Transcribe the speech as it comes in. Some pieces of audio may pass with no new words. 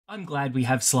I'm glad we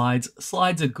have slides.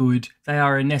 Slides are good. They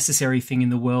are a necessary thing in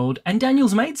the world. And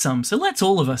Daniel's made some. So let's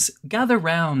all of us gather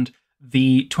round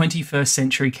the 21st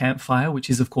century campfire, which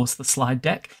is, of course, the slide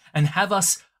deck, and have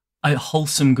us a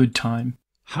wholesome good time.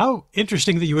 How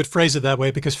interesting that you would phrase it that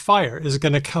way, because fire is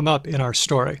going to come up in our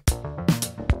story.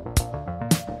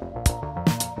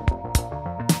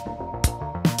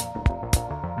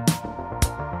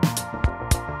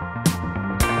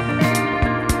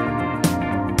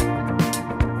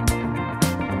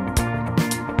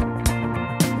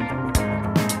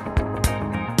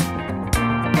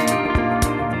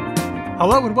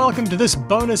 Hello and welcome to this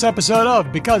bonus episode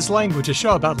of Because Language, a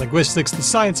show about linguistics, the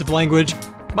science of language.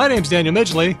 My name's Daniel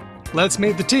Midgley. Let's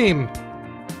meet the team.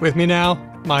 With me now,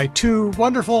 my two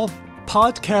wonderful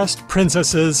podcast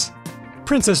princesses.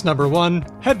 Princess number one,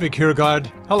 Hedvig Hurgard.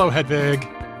 Hello, Hedvig.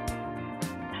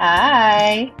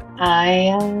 Hi.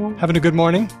 Having a good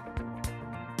morning?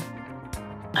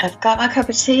 I've got my cup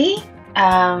of tea.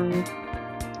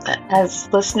 As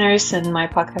listeners and my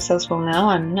podcast hosts will know,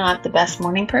 I'm not the best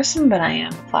morning person, but I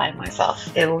am applying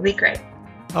myself. It will be great.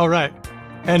 All right.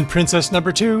 And princess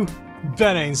number two,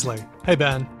 Ben Ainsley. Hey,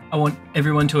 Ben. I want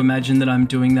everyone to imagine that I'm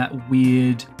doing that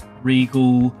weird,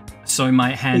 regal, so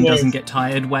my hand doesn't get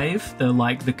tired wave,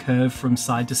 the curve from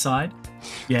side to side.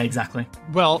 Yeah, exactly.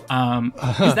 Well,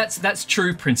 'cause that's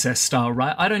true princess style,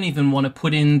 right? I don't even want to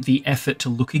put in the effort to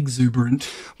look exuberant.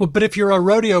 Well, but if you're a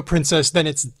rodeo princess, then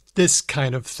it's this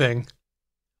kind of thing.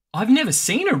 I've never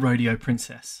seen a rodeo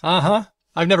princess. I've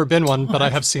never been one, but I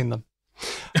have seen them.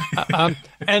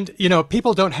 And,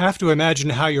 people don't have to imagine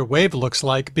how your wave looks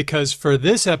like, because for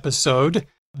this episode,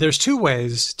 there's two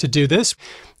ways to do this.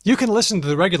 You can listen to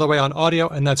the regular way on audio,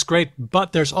 and that's great,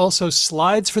 but there's also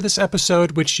slides for this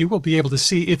episode, which you will be able to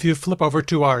see if you flip over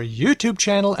to our YouTube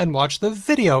channel and watch the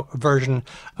video version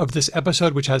of this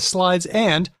episode, which has slides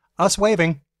and us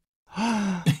waving.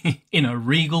 In a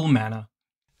regal manner.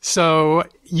 So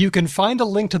you can find a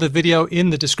link to the video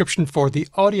in the description for the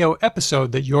audio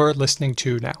episode that you're listening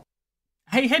to now.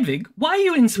 Hey, Hedvig, why are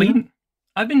you in Sweden?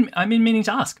 I've been meaning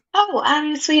to ask. Oh,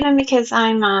 I'm in Sweden because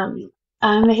I'm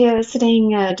here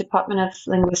visiting Department of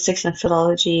Linguistics and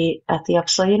Philology at the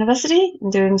Uppsala University,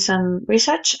 doing some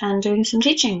research and doing some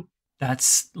teaching.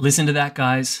 Listen to that,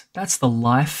 guys. That's the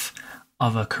life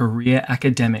of a career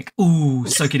academic. Ooh,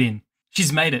 soak it in.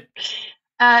 She's made it.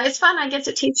 It's fun. I get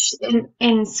to teach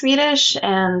in Swedish,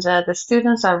 and the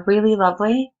students are really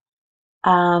lovely.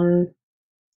 They're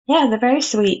very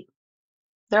sweet.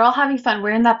 They're all having fun.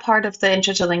 We're in that part of the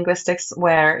Intro to Linguistics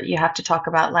where you have to talk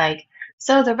about,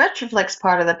 so the retroflex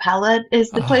part of the palate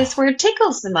is the place where it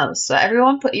tickles the most. So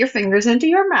everyone put your fingers into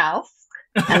your mouth.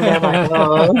 And they're like,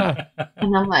 oh.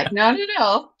 And I'm like,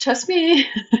 no, trust me.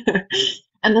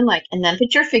 And then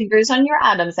put your fingers on your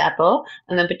Adam's apple,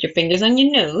 and then put your fingers on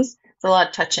your nose. It's a lot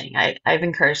of touching. I've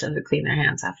encouraged them to clean their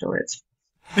hands afterwards.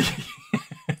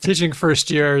 Teaching first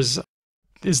years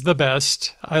is the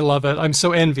best. I love it. I'm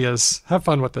so envious. Have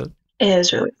fun with it. It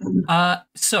is really fun.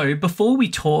 So before we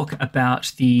talk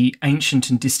about the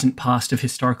ancient and distant past of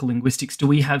historical linguistics, do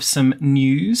we have some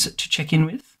news to check in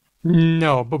with?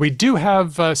 No, but we do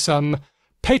have some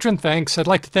patron thanks. I'd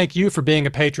like to thank you for being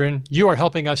a patron. You are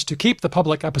helping us to keep the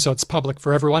public episodes public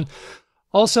for everyone.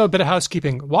 Also, a bit of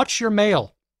housekeeping. Watch your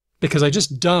mail, because I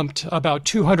just dumped about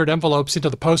 200 envelopes into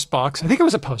the post box. I think it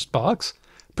was a post box.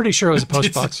 Pretty sure it was a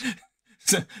post box.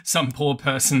 Some poor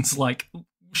person's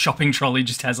shopping trolley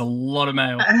just has a lot of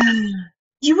mail.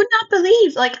 You would not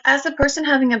believe, as a person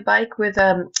having a bike with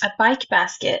a bike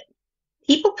basket,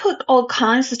 people put all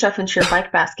kinds of stuff into your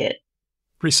bike basket.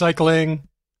 Recycling.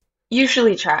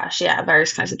 Usually trash, yeah,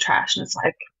 various kinds of trash. And it's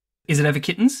is it ever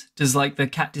kittens? Does the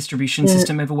cat distribution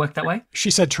system ever work that way?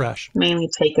 She said trash. Mainly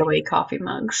takeaway coffee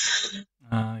mugs.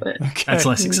 Okay. That's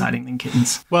less exciting than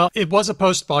kittens. Well, it was a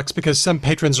post box because some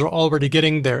patrons are already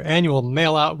getting their annual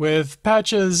mail out with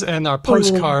patches and our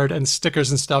postcard and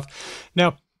stickers and stuff.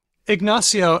 Now,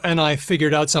 Ignacio and I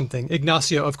figured out something.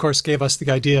 Ignacio, of course, gave us the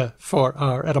idea for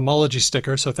our etymology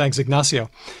sticker, so thanks, Ignacio.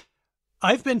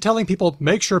 I've been telling people,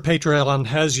 make sure Patreon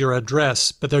has your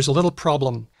address, but there's a little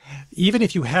problem. Even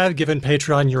if you have given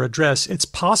Patreon your address, it's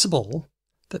possible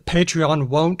that Patreon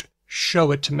won't show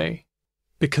it to me.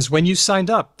 Because when you signed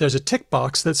up, there's a tick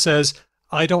box that says,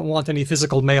 I don't want any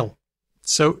physical mail.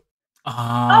 So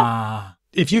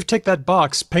if you've ticked that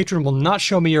box, Patreon will not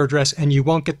show me your address and you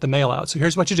won't get the mail out. So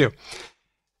here's what you do.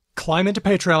 Climb into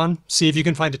Patreon, see if you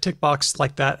can find a tick box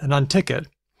like that and untick it.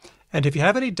 And if you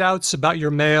have any doubts about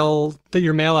your mail, that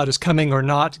your mail out is coming or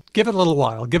not, give it a little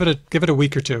while. Give it a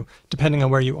week or two, depending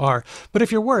on where you are. But if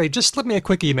you're worried, just slip me a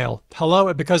quick email.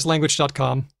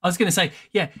 hello@becauselanguage.com. I was going to say,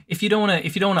 yeah, if you don't want to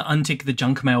untick the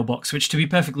junk mail box, which to be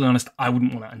perfectly honest, I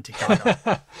wouldn't want to untick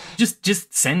either.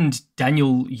 just send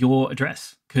Daniel your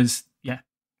address, because yeah,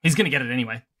 he's going to get it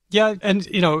anyway. Yeah, and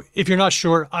if you're not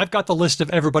sure, I've got the list of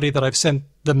everybody that I've sent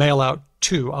the mail out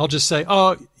to. I'll just say,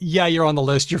 oh, yeah, you're on the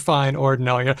list, you're fine, or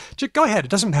no, just go ahead.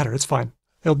 It doesn't matter. It's fine.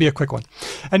 It'll be a quick one.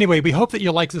 Anyway, we hope that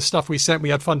you like the stuff we sent.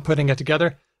 We had fun putting it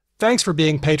together. Thanks for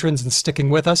being patrons and sticking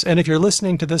with us. And if you're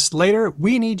listening to this later,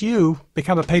 we need you.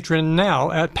 Become a patron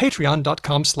now at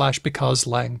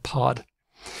patreon.com/becauselangpod.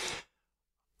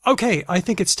 Okay, I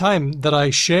think it's time that I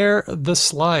share the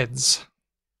slides.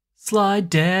 Slide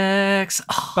decks.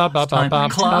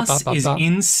 Class is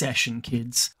in session,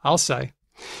 kids. I'll say.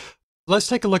 Let's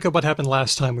take a look at what happened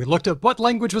last time. We looked at what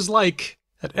language was like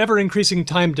at ever-increasing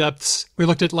time depths. We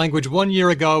looked at language 1 year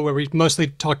ago, where we mostly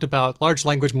talked about large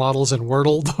language models and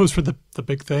Wordle. Those were the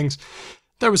big things.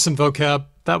 There was some vocab.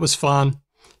 That was fun.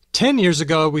 10 years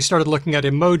ago, we started looking at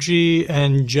emoji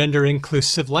and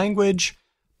gender-inclusive language.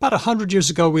 About 100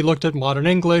 years ago, we looked at modern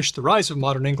English, the rise of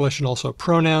modern English, and also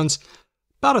pronouns.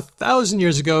 About 1,000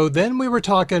 years ago, then we were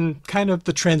talking kind of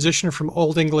the transition from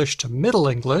Old English to Middle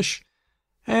English.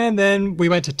 And then we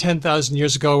went to 10,000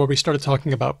 years ago, where we started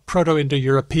talking about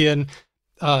Proto-Indo-European,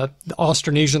 the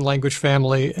Austronesian language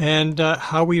family, and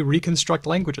how we reconstruct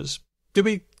languages. Did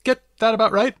we get that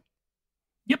about right?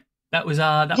 Yep, that was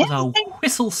our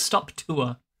whistle-stop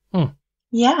tour.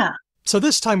 Yeah. So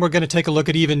this time we're going to take a look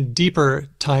at even deeper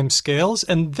time scales,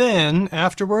 and then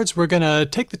afterwards we're going to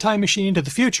take the time machine into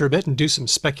the future a bit and do some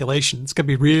speculation. It's going to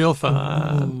be real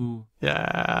fun. Ooh.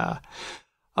 Yeah.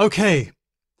 Okay.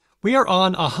 We are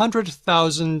on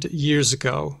 100,000 years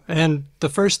ago, and the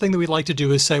first thing that we'd like to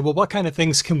do is say, well, what kind of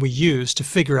things can we use to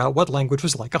figure out what language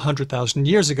was like 100,000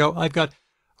 years ago? I've got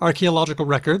archaeological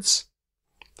records.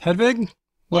 Hedvig,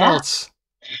 what else?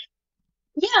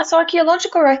 Yeah, so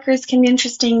archaeological records can be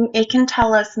interesting. It can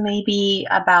tell us maybe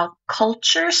about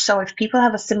culture. So if people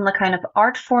have a similar kind of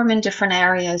art form in different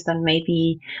areas, then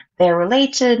maybe they're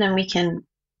related and we can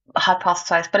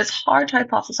hypothesize. But it's hard to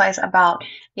hypothesize about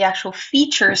the actual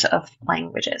features of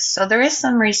languages. So there is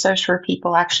some research where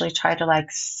people actually try to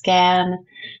scan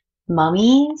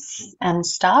mummies and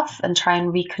stuff and try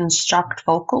and reconstruct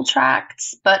vocal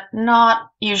tracts, but not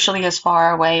usually as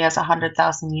far away as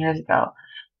 100,000 years ago.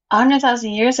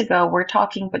 100,000 years ago, we're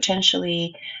talking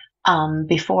potentially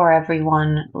before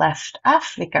everyone left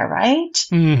Africa, right?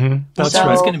 Mm-hmm. That's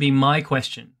going to be my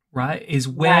question, right? Is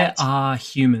where are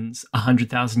humans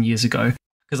 100,000 years ago?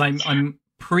 Because I'm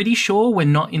pretty sure we're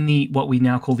not in what we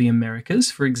now call the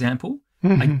Americas, for example.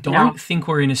 I don't think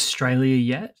we're in Australia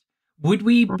yet. Would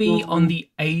we be on the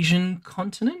Asian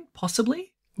continent,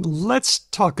 possibly? Let's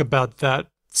talk about that.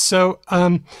 So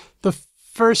the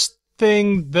first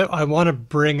thing that I want to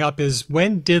bring up is,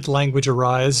 when did language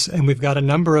arise? And we've got a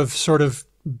number of sort of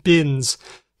bins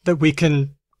that we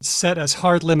can set as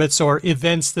hard limits or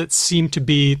events that seem to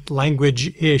be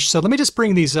language-ish. So let me just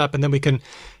bring these up and then we can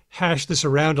hash this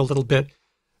around a little bit.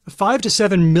 5 to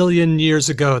 7 million years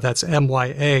ago, that's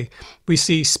MYA, we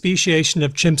see speciation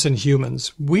of chimps and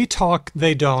humans. We talk,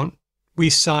 they don't. We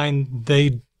sign,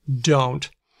 they don't.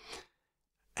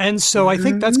 And so I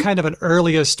think that's kind of an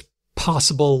earliest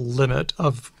possible limit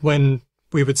of when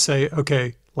we would say,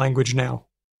 okay, language now.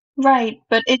 Right,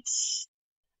 but a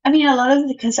lot of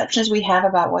the conceptions we have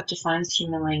about what defines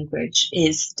human language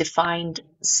is defined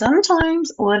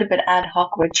sometimes a little bit ad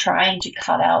hoc. We're trying to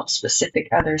cut out specific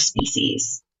other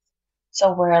species.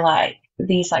 So we're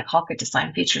these Hocket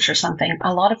design features or something,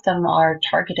 a lot of them are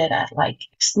targeted at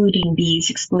excluding bees,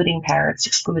 excluding parrots,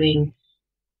 excluding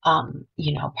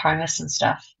primates and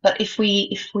stuff. But if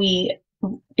we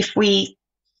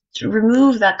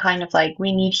remove that kind of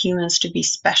we need humans to be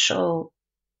special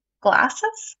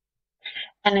classes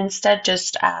and instead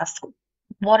just ask,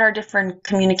 what are different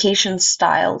communication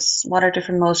styles, what are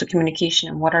different modes of communication,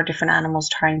 and what are different animals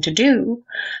trying to do,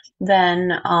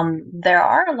 then there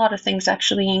are a lot of things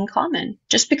actually in common.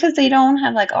 Just because they don't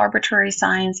have arbitrary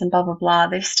signs and blah, blah, blah,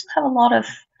 they still have a lot of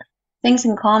things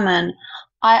in common.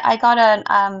 I got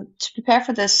to prepare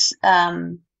for this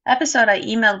episode, I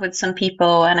emailed with some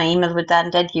people, and I emailed with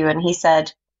Dan Dedew, and he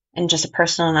said, in just a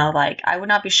personal note, I would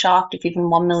not be shocked if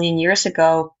even 1 million years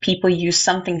ago, people used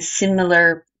something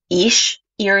similar-ish,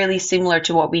 eerily similar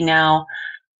to what we now,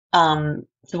 to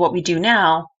what we do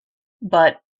now,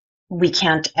 but we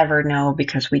can't ever know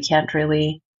because we can't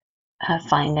really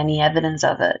find any evidence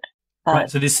of it. But, right.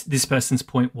 So this person's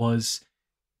point was,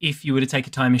 if you were to take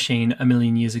a time machine a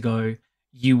million years ago,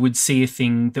 you would see a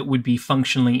thing that would be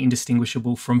functionally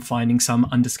indistinguishable from finding some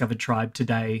undiscovered tribe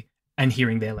today and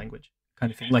hearing their language,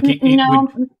 kind of thing. Like it would.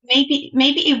 No, maybe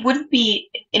it wouldn't be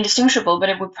indistinguishable, but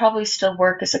it would probably still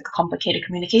work as a complicated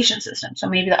communication system. So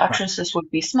maybe the Right. utterances would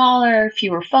be smaller,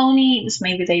 fewer phonemes.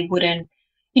 Maybe they wouldn't,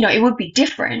 it would be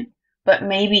different, but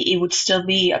maybe it would still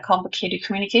be a complicated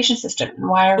communication system.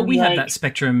 Why are But we we have like, that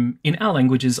spectrum in our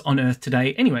languages on Earth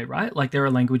today anyway, right? Like there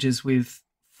are languages with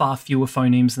far fewer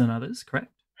phonemes than others,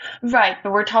 correct? right?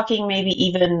 But we're talking maybe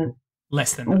even,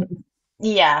 Less than that.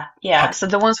 yeah, yeah. Okay. So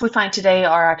the ones we find today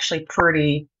are actually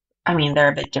pretty. I mean,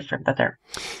 they're a bit different, but they're.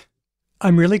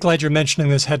 I'm really glad you're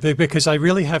mentioning this, Hedvig, because I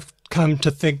really have come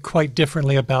to think quite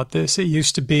differently about this. It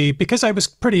used to be, because I was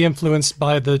pretty influenced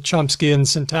by the Chomskyan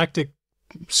syntactic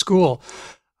school,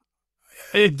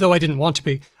 though I didn't want to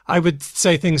be, I would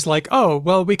say things like, oh,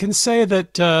 well, we can say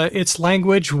that it's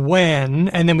language when,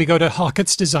 and then we go to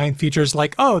Hockett's design features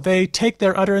like, oh, they take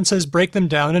their utterances, break them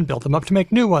down, and build them up to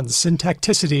make new ones,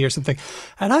 syntacticity or something.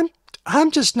 And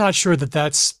I'm just not sure that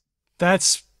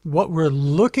that's what we're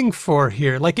looking for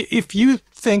here. Like, if you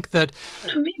think that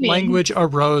Maybe. language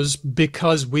arose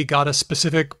because we got a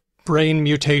specific brain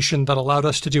mutation that allowed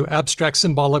us to do abstract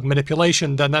symbolic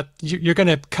manipulation, then that you're going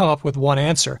to come up with one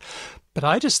answer. But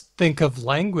I just think of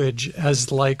language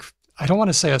as like, I don't want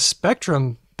to say a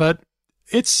spectrum, but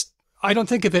I don't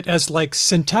think of it as like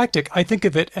syntactic. I think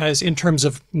of it as, in terms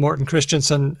of Morton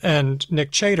Christensen and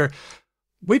Nick Chater,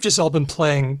 we've just all been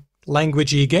playing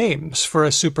languagey games for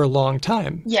a super long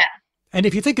time. Yeah. And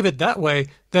if you think of it that way,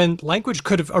 then language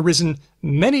could have arisen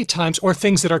many times, or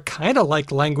things that are kind of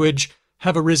like language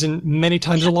have arisen many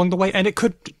times along the way, and it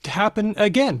could happen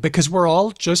again because we're all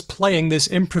just playing this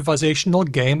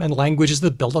improvisational game, and language is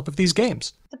the buildup of these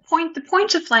games. The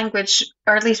point of language,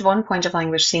 or at least one point of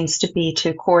language, seems to be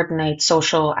to coordinate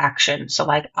social action. So,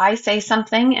 like, I say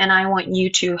something, and I want you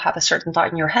to have a certain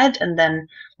thought in your head, and then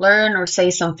learn or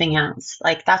say something else.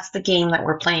 Like, that's the game that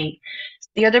we're playing.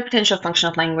 The other potential function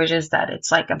of language is that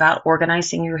it's like about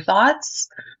organizing your thoughts,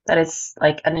 that it's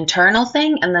like an internal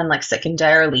thing, and then like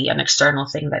secondarily an external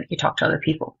thing that you talk to other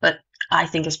people. But I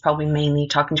think it's probably mainly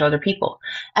talking to other people.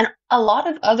 And a lot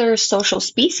of other social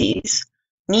species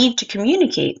need to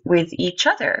communicate with each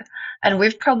other. And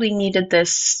we've probably needed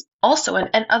this also.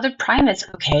 And other primates,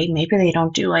 okay, maybe they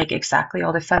don't do like exactly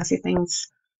all the fancy things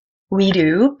we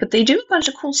do, but they do a bunch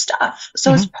of cool stuff.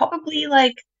 So it's probably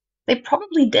like they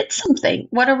probably did something.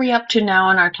 What are we up to now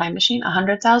on our time machine?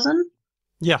 100,000?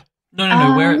 Yeah.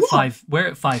 No. We're at Yeah. 5. We're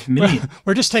at 5 million.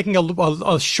 We're just taking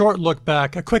a short look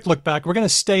back, a quick look back. We're going to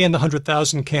stay in the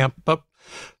 100,000 camp, but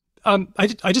I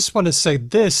just want to say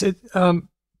this.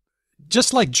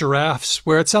 Just like giraffes,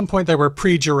 where at some point there were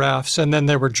pre-giraffes and then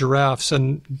there were giraffes,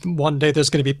 and one day there's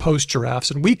going to be post-giraffes,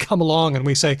 and we come along and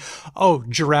we say, oh,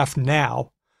 giraffe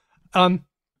now.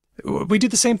 We do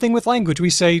the same thing with language.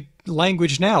 We say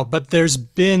language now, but there's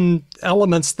been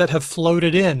elements that have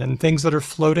floated in and things that are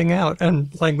floating out,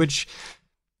 and language,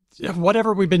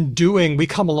 whatever we've been doing, we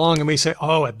come along and we say,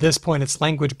 oh, at this point it's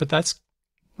language, but that's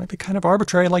might be kind of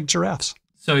arbitrary, like giraffes.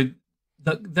 So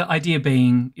the idea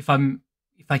being, if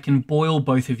I can boil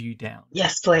both of you down,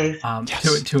 Yes, please.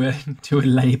 Yes. to a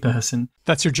lay person,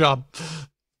 That's your job.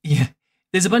 yeah,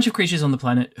 there's a bunch of creatures on the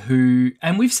planet who,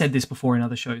 and we've said this before in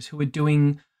other shows, who are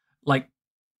doing like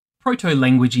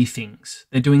proto-languagey things.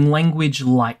 They're doing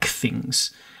language-like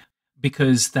things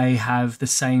because they have the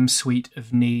same suite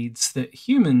of needs that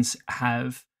humans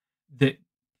have that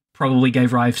probably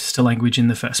gave rise to language in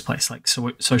the first place, like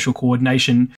social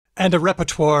coordination. And a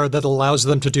repertoire that allows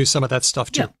them to do some of that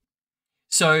stuff too. Yeah.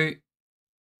 So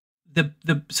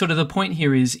the sort of the point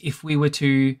here is, if we were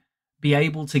to be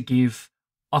able to give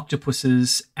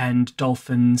octopuses and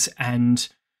dolphins and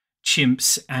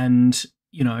chimps and,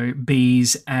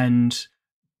 bees, and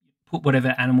put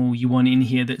whatever animal you want in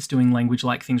here that's doing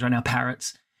language-like things right now,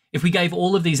 parrots. If we gave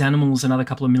all of these animals another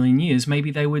couple of million years, maybe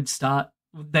they would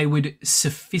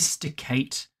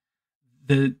sophisticate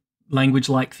the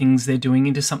language-like things they're doing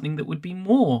into something that would be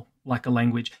more like a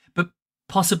language, but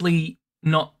possibly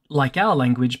not like our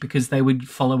language, because they would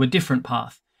follow a different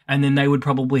path. And then they would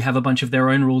probably have a bunch of their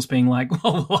own rules being like,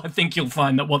 well, I think you'll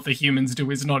find that what the humans do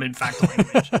is not in fact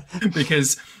language,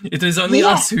 because it is only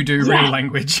us who do real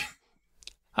language.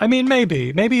 I mean,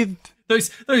 maybe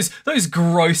Those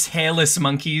gross hairless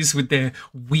monkeys with their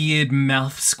weird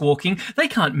mouth squawking, they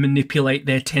can't manipulate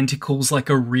their tentacles like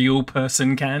a real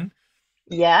person can.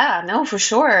 Yeah, no, for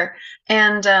sure.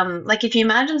 And like if you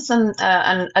imagine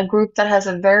a group that has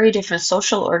a very different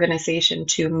social organization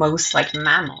to most like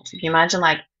mammals, if you imagine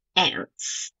like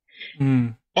ants,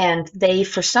 And they,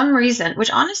 for some reason, which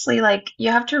honestly, like,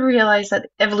 you have to realize that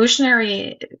evolution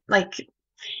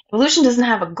doesn't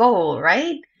have a goal,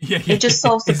 right? Yeah, It just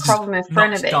solves the it's just problem in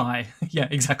front not of it. die. Yeah,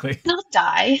 exactly. Not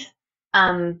die.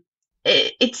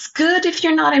 It's good if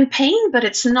you're not in pain, but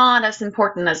it's not as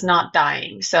important as not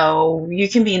dying. So you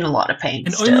can be in a lot of pain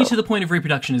And only to still. the point of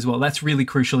reproduction as well. That's really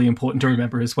crucially important to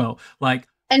remember as well. Like,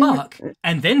 And fuck,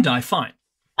 and then die, fine.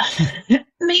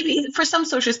 maybe for some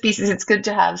social species, it's good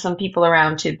to have some people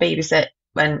around to babysit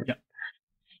when. Yeah.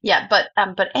 Yeah, but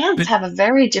ants But have a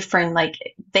very different, like,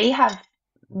 they have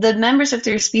the members of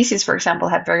their species, for example,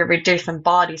 have very, very different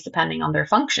bodies depending on their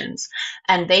functions.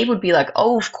 And they would be like,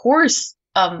 oh, of course,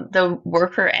 the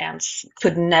worker ants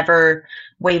could never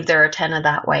wave their antenna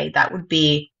that way. That would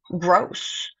be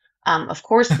gross. Of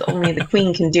course, only the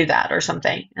queen can do that or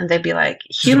something. And they'd be like,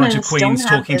 just a bunch of humans don't queens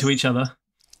have talking to this. each other.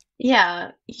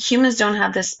 Yeah, humans don't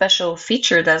have this special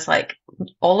feature that's like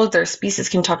all of their species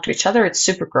can talk to each other. It's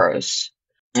super gross.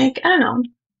 Like, I don't know.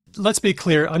 Let's be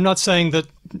clear. I'm not saying that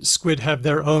squid have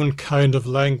their own kind of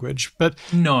language, but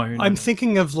No, I'm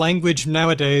thinking of language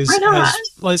nowadays Why not?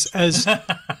 as no.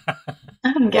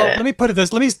 I don't well, get let it. me put it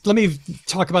this. Let me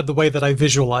talk about the way that I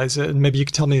visualize it, and maybe you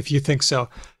can tell me if you think so.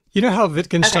 You know how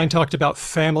Wittgenstein Okay. talked about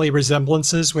family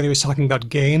resemblances when he was talking about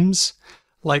games?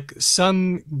 Like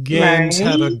some games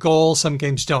have a Right. goal, some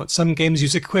games don't. Some games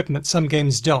use equipment, some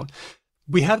games don't.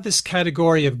 We have this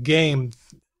category of game,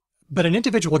 but an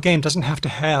individual game doesn't have to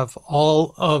have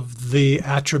all of the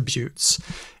attributes.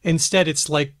 Instead, it's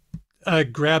like a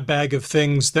grab bag of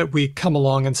things that we come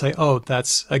along and say, oh,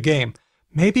 that's a game.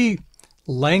 Maybe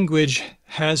language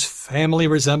has family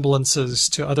resemblances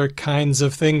to other kinds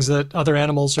of things that other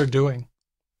animals are doing.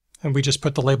 And we just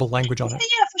put the label language on Yeah, it.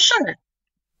 yeah, for sure.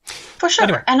 For sure.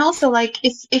 Anyway, And also, like,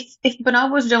 if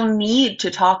bonobos don't need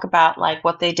to talk about like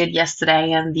what they did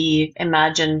yesterday and the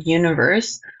imagined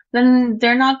universe, then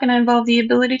they're not going to involve the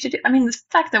ability to do. I mean, the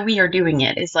fact that we are doing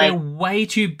it is They're like way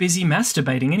too busy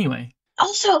masturbating anyway.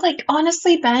 also like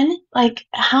honestly, Ben, like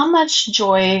how much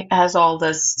joy has all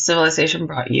this civilization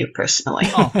brought you personally?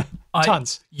 Oh,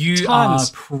 tons. you are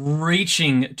Tons.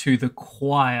 preaching to the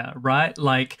choir, right?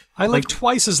 I live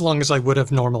twice as long as I would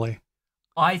have normally.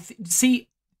 See,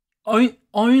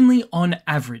 only on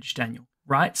average, Daniel,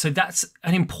 right? So that's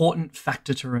an important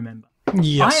factor to remember.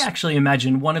 Yes. I actually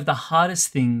imagine one of the hardest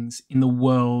things in the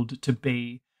world to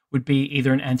be would be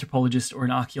either an anthropologist or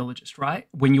an archaeologist, right?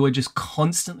 When you are just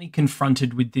constantly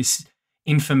confronted with this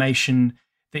information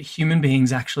that human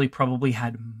beings actually probably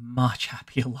had much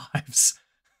happier lives.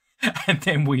 And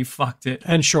then we fucked it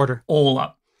And shorter. all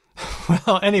up.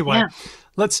 Well, anyway, Yeah.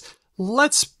 let's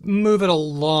move it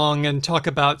along and talk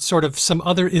about sort of some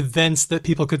other events that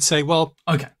people could say, well,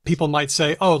 Okay. people might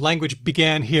say, oh, language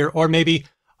began here, or maybe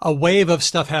a wave of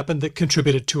stuff happened that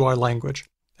contributed to our language,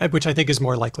 which I think is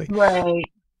more likely. Right.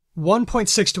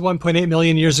 1.6 to 1.8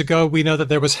 million years ago, we know that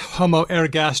there was Homo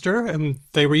ergaster, and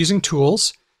they were using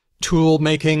tools. Tool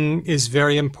making is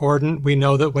very important. We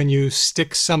know that when you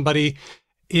stick somebody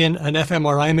in an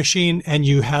fMRI machine and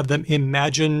you have them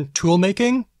imagine tool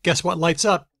making, guess what lights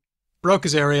up?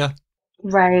 Broca's area.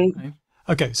 Right.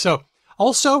 Okay, so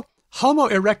also Homo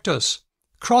erectus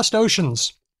crossed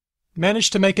oceans,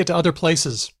 managed to make it to other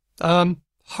places.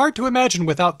 Hard to imagine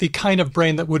without the kind of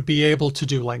brain that would be able to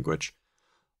do language.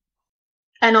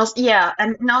 And also, yeah,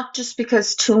 and not just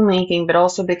because tool making, but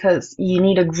also because you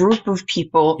need a group of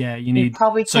people. Yeah, you need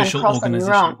probably can't social cross on your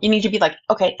organization. own. You need to be like,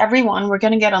 okay, everyone, we're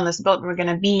going to get on this boat and we're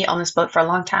going to be on this boat for a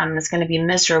long time and it's going to be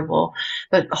miserable,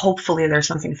 but hopefully there's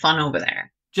something fun over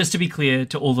there. Just to be clear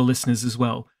to all the listeners as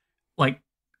well, like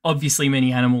obviously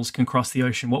many animals can cross the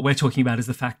ocean. What we're talking about is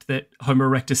the fact that Homo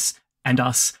erectus and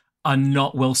us are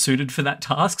not well suited for that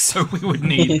task, so we would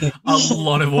need a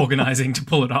lot of organizing to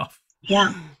pull it off.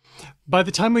 Yeah. By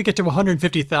the time we get to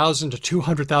 150,000 to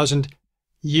 200,000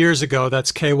 years ago,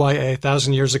 that's KYA,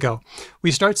 1,000 years ago,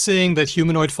 we start seeing that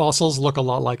humanoid fossils look a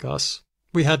lot like us.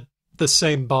 We had the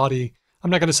same body. I'm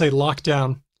not going to say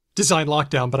design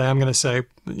lockdown, but I am going to say,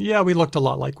 yeah, we looked a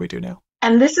lot like we do now.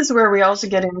 And this is where we also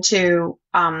get into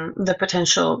the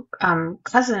potential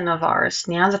cousin of ours,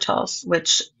 Neanderthals,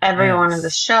 which everyone in the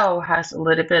show has a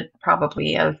little bit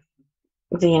probably of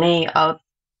DNA of.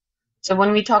 So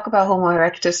when we talk about Homo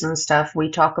erectus and stuff,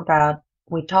 we say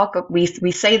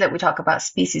that we talk about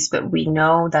species, but we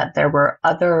know that there were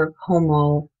other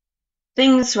Homo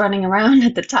things running around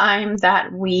at the time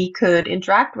that we could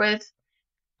interact with,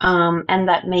 and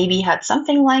that maybe had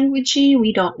something languagey.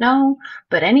 We don't know,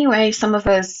 but anyway, some of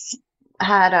us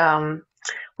had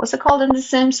what's it called in The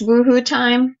Sims? Woohoo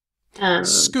time.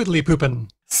 Scoodly poopin'.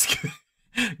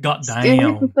 God Scoodly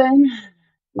damn. poopin',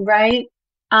 right?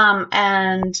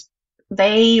 And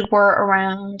they were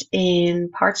around in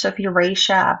parts of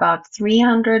Eurasia about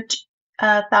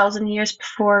 300,000 years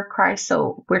before Christ.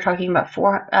 So we're talking about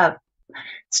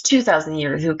it's 2,000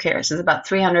 years. Who cares? It's about Yeah.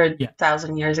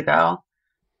 300,000 years ago.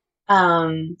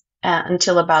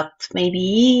 Until about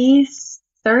maybe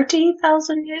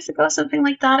 30,000 years ago, something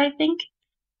like that, I think.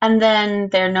 And then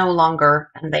they're no longer,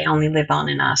 and they only live on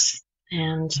in us.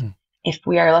 And if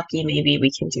we are lucky, maybe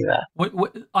we can do a.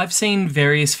 I've seen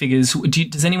various figures.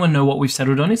 Does anyone know what we've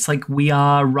settled on? It's like we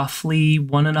are roughly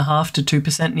 1.5% to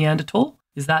 2% Neanderthal.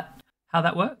 Is that how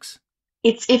that works?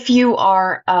 It's if you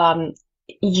are,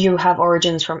 you have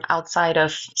origins from outside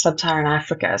of sub-Saharan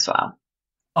Africa as well.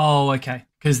 Oh, okay.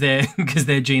 Because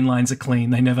their gene lines are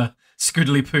clean. They never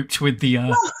scootily pooped with the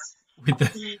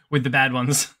with the bad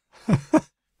ones.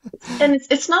 And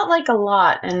it's not like a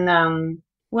lot. And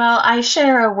well, I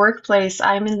share a workplace.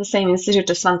 I'm in the same institute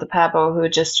as Svante Pääbo, who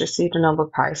just received a Nobel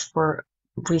Prize for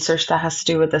research that has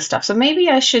to do with this stuff. So maybe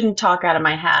I shouldn't talk out of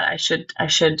my hat.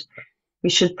 We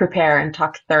should prepare and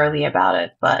talk thoroughly about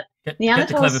it. But get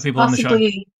the clever people on the show.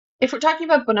 If we're talking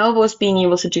about bonobos being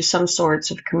able to do some sorts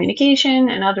of communication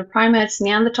and other primates,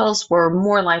 Neanderthals were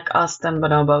more like us than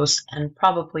bonobos, and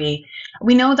probably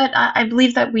we know that I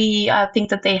believe that we think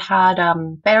that they had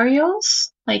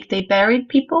burials, like they buried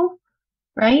people,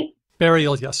 right?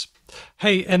 Burial, yes.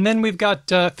 Hey, and then we've got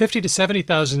 50 to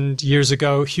 70,000 years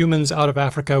ago, humans out of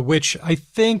Africa, which I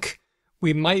think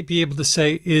we might be able to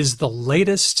say is the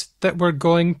latest that we're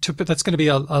going to, but that's going to be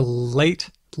a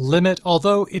late limit.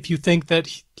 Although if you think that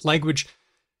language,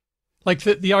 like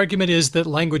the argument is that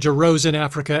language arose in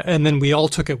Africa and then we all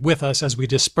took it with us as we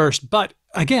dispersed. But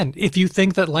again, if you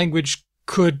think that language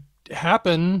could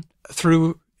happen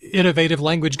through innovative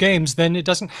language games, then it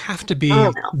doesn't have to be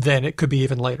then. It could be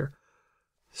even later.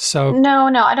 So no,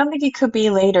 I don't think it could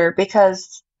be later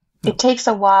because it takes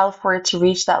a while for it to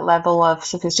reach that level of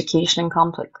sophistication and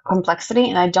complexity,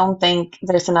 and I don't think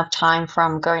there's enough time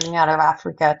from going out of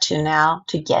Africa to now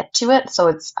to get to it. So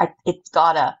it's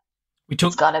gotta. We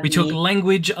took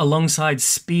language alongside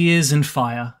spears and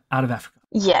fire out of Africa.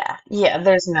 Yeah.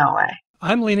 There's no way.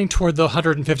 I'm leaning toward the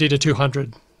 150 to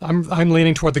 200. I'm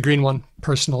leaning toward the green one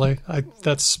personally.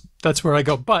 That's where I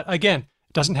go. But again,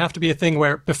 it doesn't have to be a thing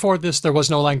where before this there was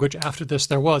no language, after this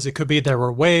there was. It could be there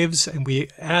were waves and we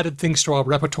added things to our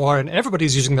repertoire and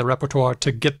everybody's using their repertoire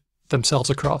to get themselves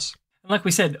across. And like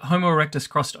we said, Homo erectus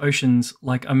crossed oceans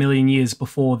like a million years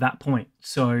before that point.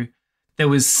 So there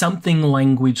was something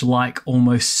language-like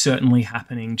almost certainly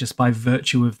happening just by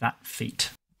virtue of that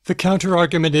feat. The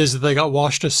counter-argument is that they got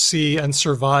washed to sea and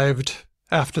survived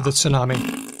after the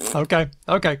tsunami.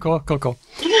 Okay, cool.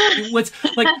 What's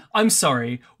like? I'm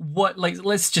sorry. What? Like,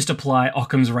 let's just apply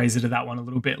Occam's razor to that one a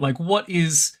little bit. Like, what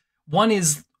is one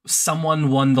is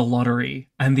someone won the lottery,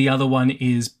 and the other one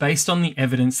is based on the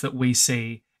evidence that we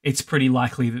see. It's pretty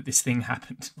likely that this thing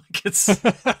happened. Like, it's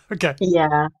okay.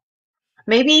 Yeah.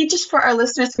 Maybe just for our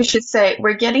listeners, we should say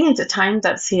we're getting into time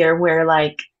depths here, where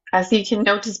like, as you can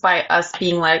notice by us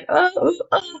being like,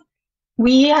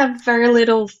 we have very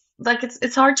little. Like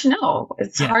it's hard to know.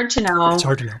 It's hard to know. It's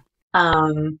hard to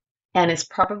know. And it's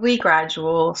probably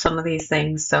gradual, some of these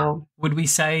things. So would we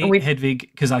say, Hedvig,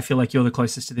 because I feel like you're the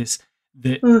closest to this,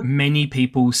 that many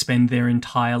people spend their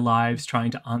entire lives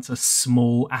trying to answer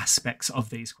small aspects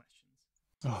of these questions?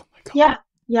 Oh my God.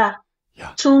 Yeah.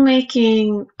 Tool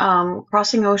making,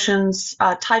 crossing oceans,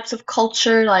 types of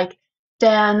culture like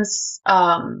dance,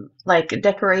 like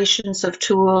decorations of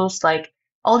tools, like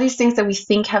all these things that we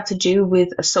think have to do with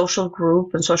a social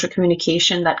group and social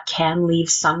communication that can leave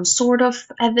some sort of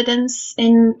evidence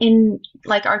in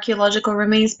like archaeological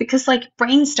remains, because like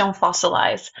brains don't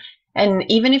fossilize. And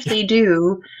even if they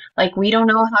do, like we don't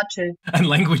know how to. And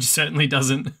language certainly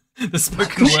doesn't. The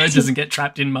spoken word doesn't get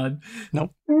trapped in mud.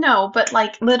 No, but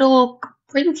like little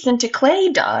prints into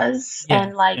clay does.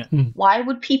 And like, why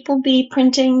would people be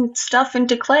printing stuff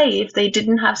into clay if they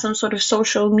didn't have some sort of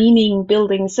social meaning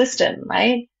building system,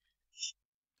 right?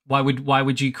 Why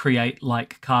would you create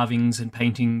like carvings and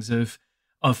paintings of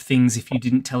things if you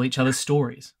didn't tell each other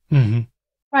stories? Mm-hmm.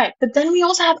 Right, but then we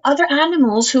also have other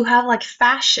animals who have like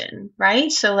fashion, right?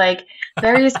 So like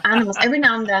various animals. Every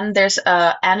now and then there's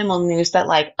animal news that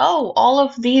like, oh, all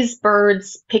of these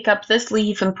birds pick up this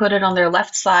leaf and put it on their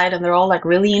left side, and they're all like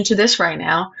really into this right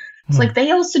now. It's like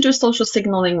they also do social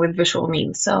signaling with visual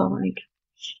means. So like,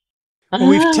 well,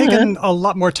 we've taken a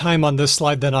lot more time on this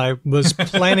slide than I was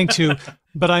planning to,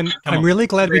 but I'm really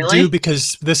glad we do,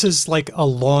 because this is like a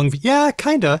long. Yeah,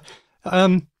 kinda.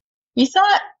 You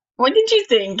thought. What did you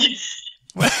think?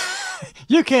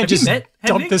 You can't Have you just met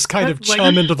dump Hedwig? this kind of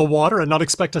chum into the water and not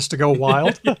expect us to go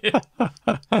wild.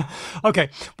 Okay,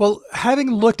 well,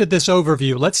 having looked at this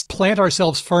overview, let's plant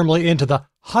ourselves firmly into the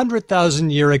 100,000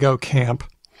 year ago camp.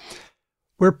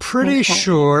 We're pretty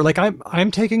sure, like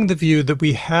I'm taking the view that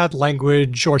we had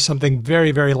language or something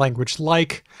very, very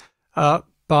language-like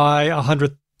by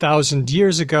 100,000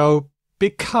 years ago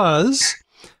because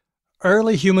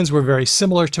early humans were very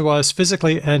similar to us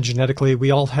physically and genetically. We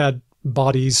all had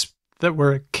bodies that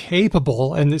were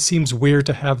capable, and it seems weird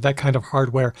to have that kind of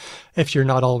hardware if you're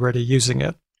not already using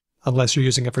it, unless you're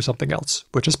using it for something else,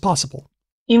 which is possible.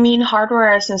 You mean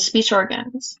hardware as in speech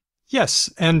organs?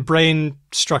 Yes, and brain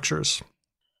structures.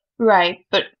 Right,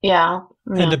 but yeah.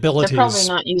 And abilities. They're probably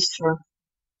not used for...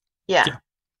 Yeah.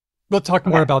 We'll talk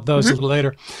more about those a little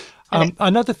later.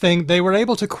 Another thing, they were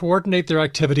able to coordinate their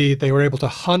activity. They were able to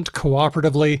hunt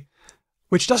cooperatively,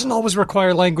 which doesn't always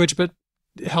require language, but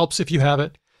it helps if you have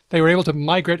it. They were able to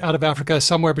migrate out of Africa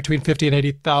somewhere between 50 and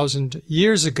 80,000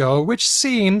 years ago, which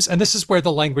seems, and this is where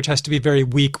the language has to be very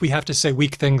weak. We have to say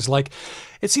weak things like,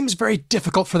 it seems very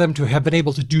difficult for them to have been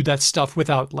able to do that stuff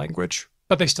without language,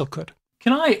 but they still could.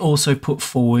 Can I also put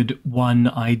forward one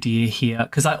idea here?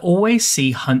 Because I always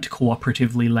see hunt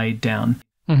cooperatively laid down.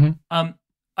 I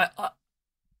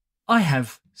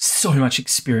have so much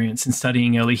experience in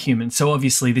studying early humans, so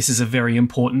obviously this is a very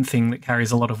important thing that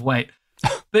carries a lot of weight.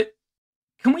 But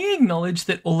can we acknowledge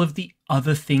that all of the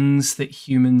other things that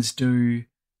humans do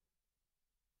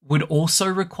would also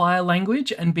require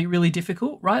language and be really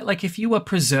difficult, right? Like if you were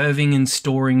preserving and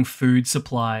storing food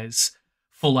supplies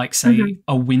for, like, say,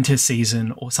 a winter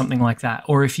season or something like that,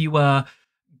 or if you were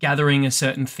gathering a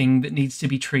certain thing that needs to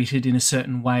be treated in a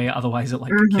certain way, otherwise it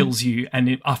kills you,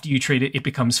 and after you treat it, it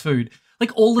becomes food.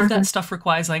 Like all of that stuff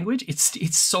requires language.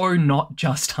 It's so not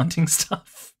just hunting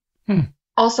stuff.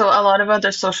 Also, a lot of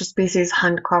other social species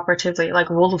hunt cooperatively, like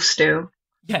wolves do.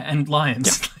 Yeah, and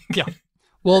lions. Yeah.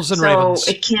 Wolves and ravens.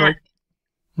 So it can't,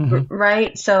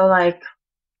 right? So, like,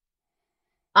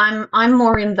 I'm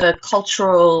more in the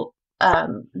cultural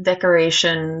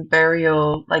decoration,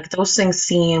 burial, like those things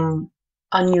seem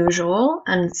unusual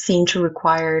and seem to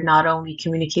require not only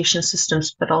communication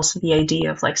systems, but also the idea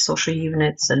of like social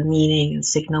units and meaning and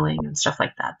signaling and stuff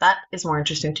like that. That is more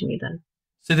interesting to me then.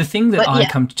 So the thing that I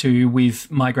come to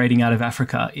with migrating out of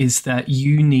Africa is that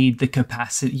you need the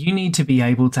capacity, you need to be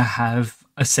able to have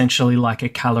essentially like a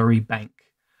calorie bank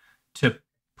to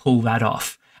pull that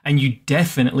off. And you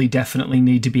definitely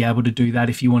need to be able to do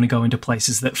that if you want to go into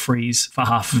places that freeze for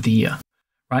half of the year,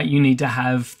 right? You need to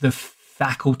have the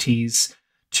faculties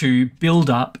to build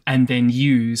up and then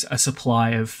use a supply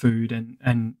of food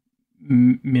and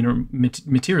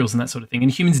materials and that sort of thing.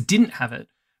 And humans didn't have it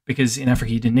because in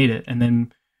Africa you didn't need it. And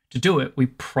then to do it, we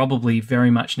probably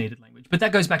very much needed language. But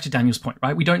that goes back to Daniel's point,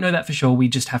 right? We don't know that for sure. We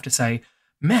just have to say,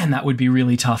 man, that would be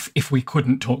really tough if we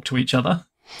couldn't talk to each other.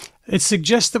 It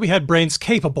suggests that we had brains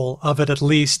capable of it, at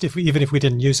least, even if we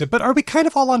didn't use it. But are we kind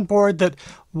of all on board that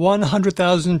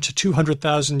 100,000 to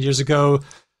 200,000 years ago,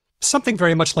 something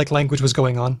very much like language was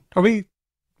going on? Are we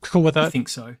cool with that? I think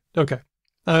so. Okay.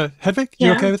 Hedwig,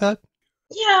 you okay with that?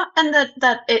 Yeah, and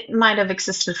that it might have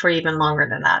existed for even longer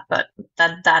than that, but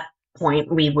at that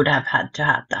point we would have had to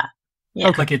have that. Yeah.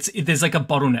 Okay. Like there's like a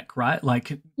bottleneck, right?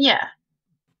 Like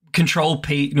Control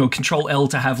L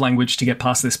to have language to get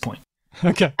past this point.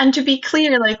 Okay. And to be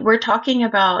clear, like we're talking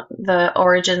about the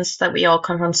origins that we all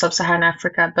come from sub-Saharan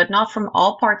Africa, but not from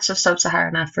all parts of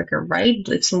sub-Saharan Africa, right?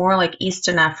 It's more like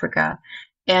Eastern Africa.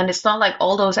 And it's not like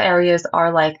all those areas are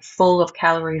like full of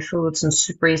calorie foods and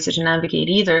super easy to navigate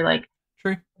either. Like,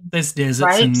 true. There's deserts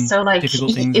right? and so like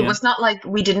difficult things. It was not like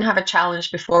we didn't have a challenge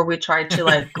before we tried to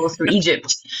like go through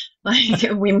Egypt.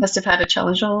 Like we must have had a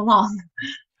challenge all along.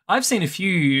 I've seen a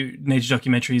few nature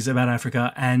documentaries about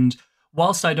Africa, and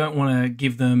whilst I don't want to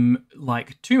give them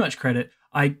like too much credit,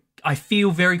 I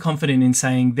feel very confident in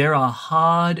saying there are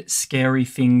hard, scary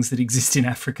things that exist in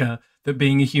Africa that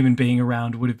being a human being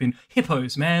around would have been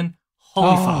hippos, man.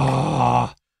 Holy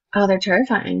fuck. Oh, they're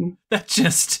terrifying. That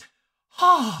just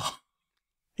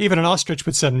Even an ostrich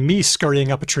would send me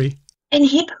scurrying up a tree. And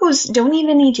hippos don't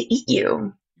even need to eat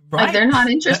you. Right. Like they're not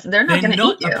interested. They're not going to eat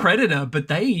you. They're not a predator, but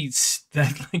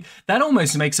that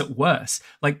almost makes it worse.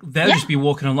 Like they'll just be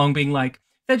walking along being like,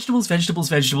 vegetables, vegetables,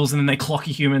 vegetables, and then they clock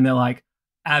a human. They're like,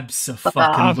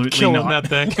 abso-fucking-lutely I'm killing not.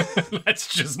 that thing.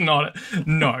 That's just not it.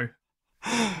 No.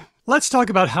 Let's talk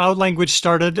about how language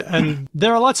started. And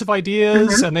there are lots of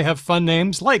ideas, and they have fun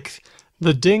names, like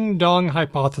the ding-dong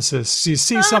hypothesis. You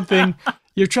see something,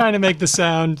 you're trying to make the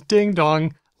sound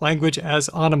ding-dong, language as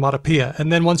onomatopoeia.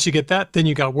 And then once you get that, then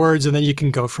you got words, and then you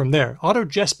can go from there. Otto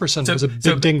Jesperson was a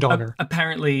big ding-donger.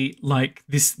 Apparently, like,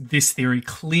 this theory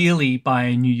clearly by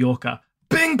a New Yorker.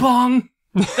 Bing bong!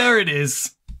 There it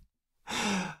is.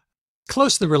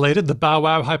 Closely related, the bow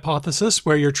wow hypothesis,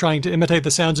 where you're trying to imitate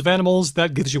the sounds of animals.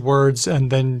 That gives you words,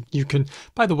 and then you can...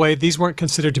 By the way, these weren't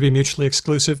considered to be mutually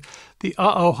exclusive. The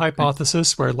uh-oh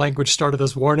hypothesis, where language started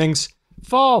as warnings.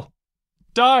 Fall!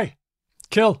 Die!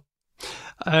 Kill!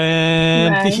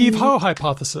 And the heave-ho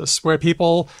hypothesis, where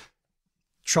people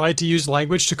tried to use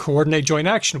language to coordinate joint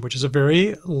action, which is a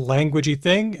very languagey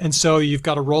thing. And so you've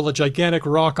got to roll a gigantic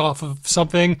rock off of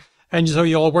something, and so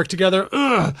you all work together.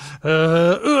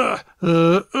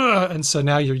 And so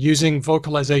now you're using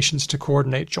vocalizations to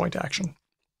coordinate joint action.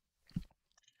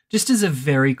 Just as a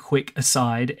very quick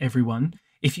aside, everyone,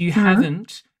 if you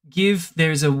haven't...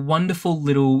 There's a wonderful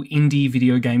little indie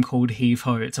video game called Heave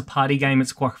Ho. It's a party game.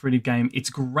 It's a cooperative game. It's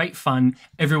great fun.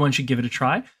 Everyone should give it a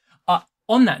try.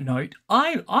 On that note,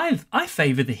 I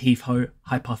favor the Heave Ho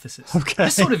hypothesis. Okay.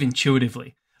 Just sort of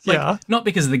intuitively. Not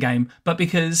because of the game, but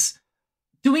because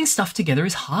doing stuff together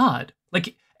is hard.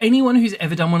 Like, anyone who's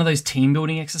ever done one of those team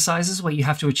building exercises where you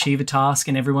have to achieve a task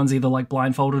and everyone's either like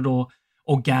blindfolded or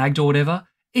gagged or whatever,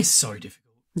 is so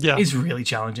difficult. Yeah. It's really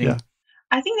challenging. Yeah.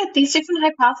 I think that these different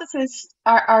hypotheses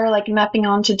are like mapping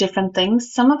onto different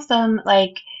things. Some of them,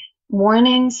 like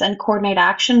warnings and coordinate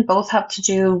action, both have to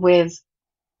do with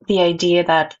the idea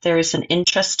that there is an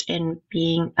interest in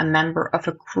being a member of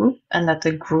a group and that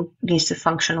the group needs to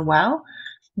function well.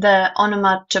 The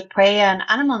onomatopoeia and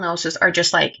animal gnosis are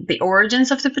just like the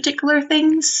origins of the particular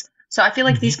things. So I feel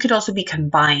like these could also be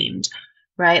combined,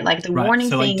 right? Like the warning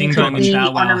so thing like ding could dong and be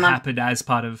bow wow happened as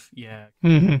part of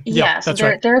so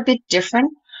they're a bit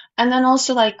different. And then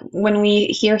also, like, when we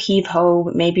hear heave ho,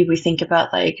 maybe we think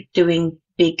about like doing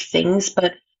big things,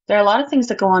 but there are a lot of things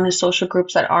that go on in social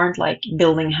groups that aren't like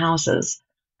building houses.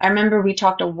 I remember we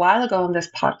talked a while ago on this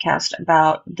podcast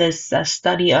about this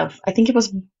study of, I think it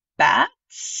was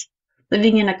bats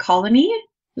living in a colony.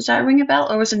 Does that ring a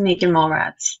bell? Or was it naked mole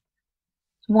rats?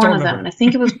 One of them. And I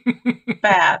think it was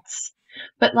bats.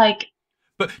 But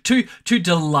two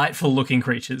delightful looking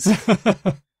creatures.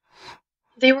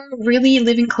 They were really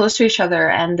living close to each other,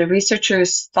 and the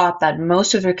researchers thought that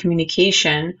most of their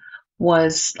communication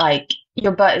was like,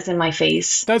 your butt is in my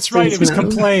face. That's right. It was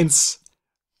complaints.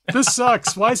 This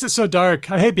sucks. Why is it so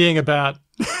dark? I hate being a bat.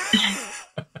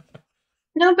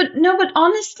 No, but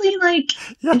honestly, like,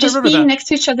 just being next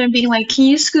to each other and being like, can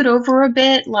you scoot over a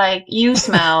bit? Like, you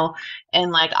smell,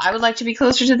 and like, I would like to be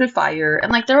closer to the fire.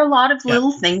 And like, there are a lot of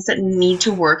little things that need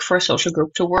to work for a social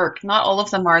group to work. Not all of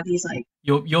them are these like,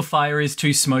 your fire is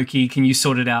too smoky. Can you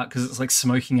sort it out? Because it's like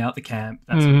smoking out the camp.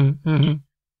 That's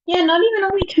Yeah, not even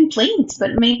only complaints,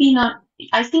 but maybe not.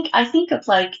 I think of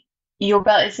like, your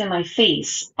butt is in my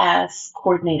face as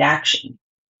coordinate action.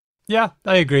 Yeah,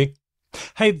 I agree.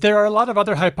 Hey, there are a lot of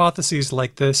other hypotheses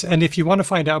like this, and if you want to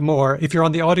find out more, if you're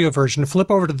on the audio version,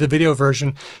 flip over to the video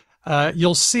version.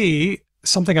 You'll see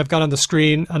something I've got on the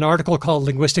screen, an article called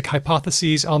Linguistic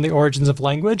Hypotheses on the Origins of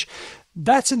Language.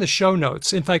 That's in the show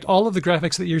notes. In fact, all of the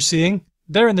graphics that you're seeing,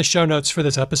 they're in the show notes for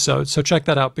this episode, so check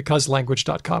that out,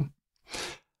 becauselanguage.com.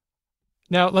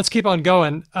 Now, let's keep on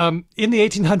going. In the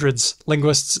 1800s,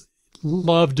 linguists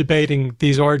loved debating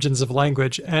these origins of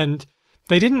language, and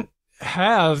they didn't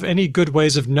have any good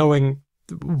ways of knowing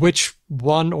which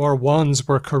one or ones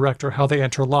were correct or how they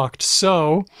interlocked.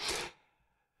 So,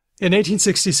 in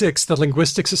 1866, the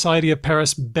Linguistic Society of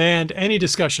Paris banned any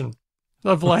discussion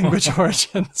of language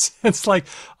origins. It's like,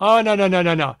 oh,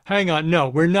 no. Hang on. No,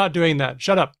 we're not doing that.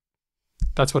 Shut up.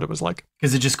 That's what it was like.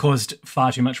 Because it just caused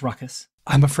far too much ruckus.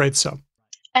 I'm afraid so.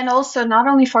 And also, not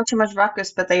only far too much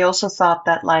ruckus, but they also thought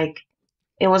that, like,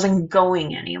 it wasn't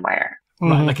going anywhere.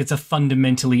 Right, like it's a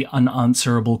fundamentally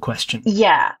unanswerable question.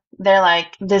 Yeah, they're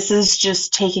like, this is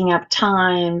just taking up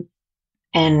time,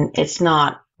 and it's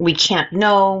not, we can't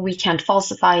know, we can't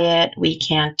falsify it, we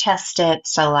can't test it,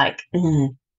 so like,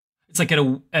 It's like at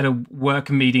a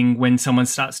work meeting when someone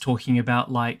starts talking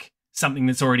about like something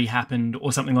that's already happened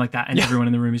or something like that, and everyone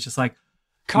in the room is just like,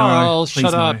 Carl, no,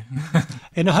 shut up.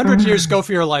 In 100 years, go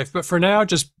for your life, but for now,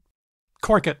 just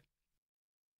cork it.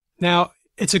 Now,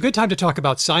 it's a good time to talk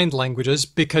about signed languages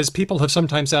because people have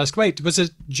sometimes asked, wait, was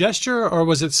it gesture or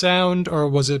was it sound or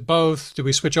was it both? Do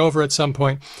we switch over at some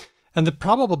point? And the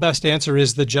probable best answer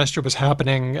is the gesture was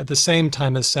happening at the same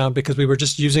time as sound because we were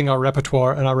just using our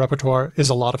repertoire, and our repertoire is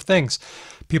a lot of things.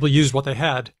 People used what they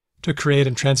had to create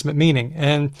and transmit meaning.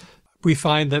 And we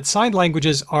find that signed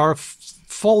languages are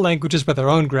full languages with their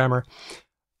own grammar.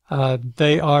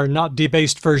 They are not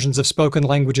debased versions of spoken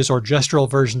languages or gestural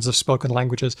versions of spoken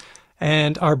languages.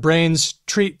 And our brains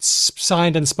treat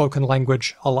signed and spoken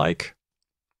language alike.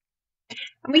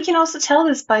 We can also tell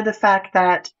this by the fact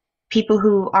that people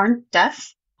who aren't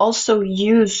deaf also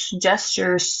use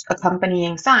gestures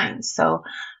accompanying signs. So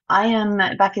I am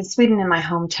back in Sweden in my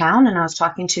hometown, and I was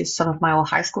talking to some of my old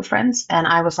high school friends, and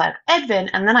I was like, Edvin,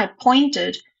 and then I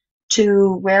pointed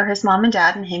to where his mom and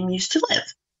dad and him used to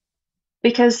live.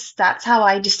 Because that's how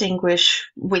I distinguish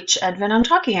which Edvin I'm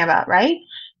talking about, right?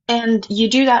 And you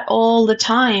do that all the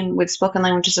time with spoken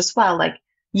languages as well. Like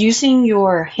using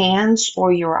your hands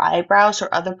or your eyebrows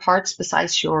or other parts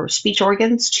besides your speech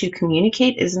organs to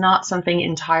communicate is not something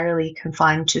entirely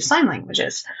confined to sign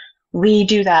languages. We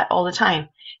do that all the time.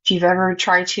 If you've ever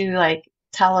tried to like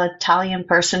tell an Italian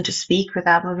person to speak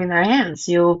without moving their hands,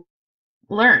 you'll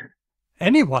learn.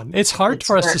 Anyone. It's hard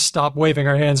for us to stop waving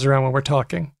our hands around when we're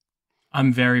talking.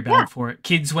 I'm very bad for it.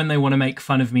 Kids, when they want to make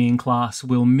fun of me in class,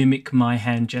 will mimic my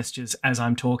hand gestures as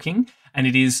I'm talking, and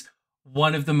it is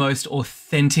one of the most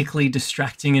authentically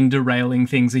distracting and derailing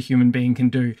things a human being can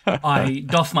do. I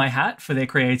doff my hat for their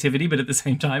creativity, but at the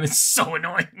same time, it's so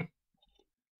annoying.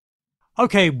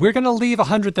 Okay, we're going to leave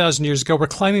 100,000 years ago. We're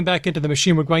climbing back into the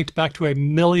machine. We're going back to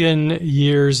 1,000,000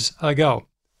 years ago,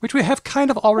 which we have kind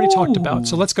of already talked about,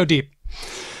 so let's go deep.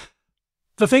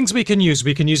 The things we can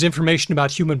use information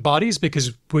about human bodies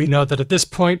because we know that at this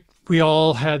point we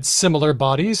all had similar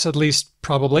bodies, at least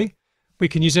probably. We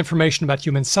can use information about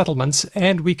human settlements,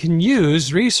 and we can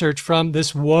use research from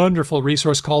this wonderful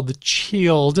resource called the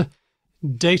CHIELD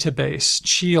database.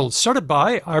 CHIELD, started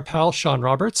by our pal Sean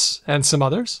Roberts and some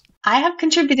others. I have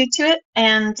contributed to it,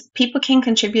 and people can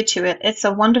contribute to it. It's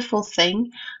a wonderful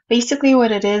thing. Basically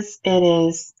what it is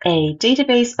a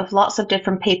database of lots of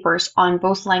different papers on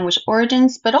both language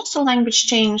origins, but also language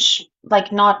change.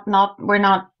 Like we're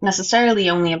not necessarily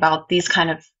only about these kind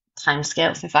of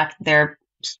timescales. In fact, they're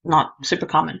not super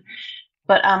common.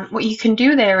 But what you can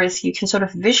do there is you can sort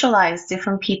of visualize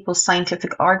different people's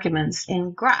scientific arguments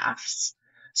in graphs.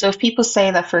 So if people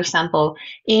say that, for example,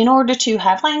 in order to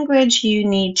have language, you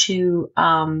need to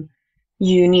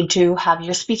have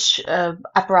your speech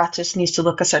apparatus needs to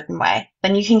look a certain way.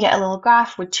 Then you can get a little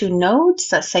graph with two nodes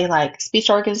that say like speech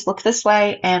organs look this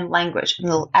way and language, and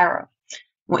a little arrow.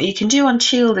 What you can do on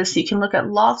CHIELD is you can look at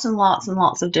lots and lots and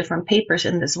lots of different papers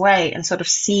in this way and sort of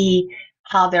see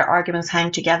how their arguments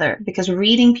hang together. Because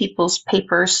reading people's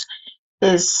papers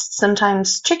is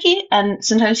sometimes tricky, and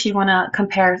sometimes you want to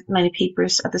compare many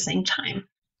papers at the same time.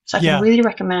 So I can really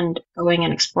recommend going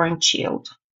and exploring CHIELD.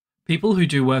 People who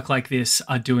do work like this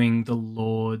are doing the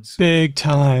Lord's. Big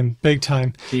time. Big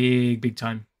time.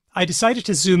 I decided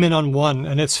to zoom in on one,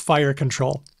 and it's fire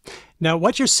control. Now,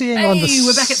 what you're seeing on the... Hey,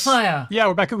 we're back at fire. Yeah,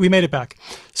 we're back. We made it back.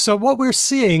 So what we're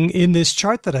seeing in this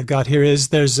chart that I've got here is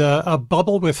there's a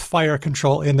bubble with fire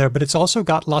control in there, but it's also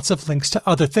got lots of links to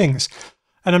other things.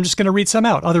 And I'm just going to read some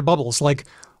out. Other bubbles like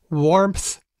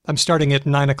warmth. I'm starting at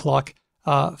 9 o'clock.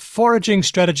 Foraging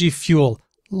strategy fuel.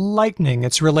 Lightning.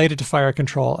 It's related to fire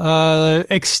control.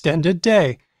 Extended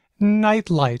day.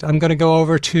 Night light. I'm going to go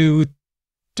over to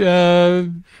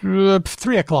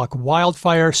 3 o'clock.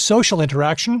 Wildfire. Social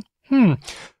interaction.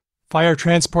 Fire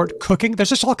transport. Cooking. There's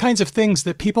just all kinds of things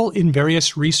that people in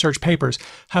various research papers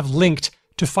have linked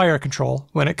to fire control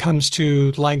when it comes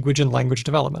to language and language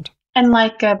development. And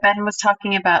like Ben was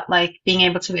talking about, like being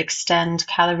able to extend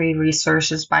calorie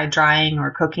resources by drying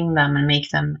or cooking them and make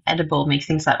them edible, make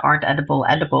things that aren't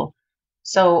edible.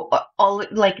 So all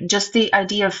like just the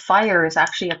idea of fire is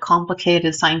actually a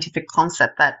complicated scientific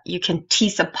concept that you can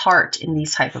tease apart in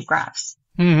these type of graphs.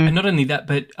 Mm-hmm. And not only that,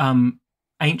 but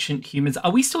ancient humans.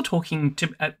 Are we still talking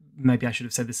to? Maybe I should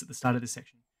have said this at the start of this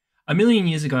section. 1,000,000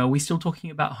 years ago, are we still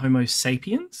talking about Homo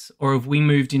sapiens, or have we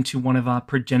moved into one of our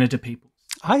progenitor people?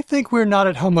 I think we're not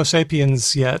at Homo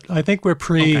sapiens yet. I think we're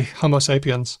pre-Homo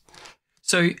sapiens.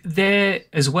 So there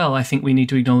as well, I think we need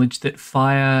to acknowledge that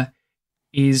fire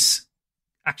is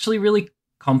actually really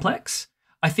complex.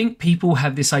 I think people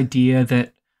have this idea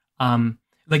that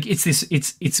like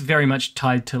it's very much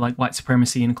tied to like white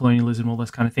supremacy and colonialism, all this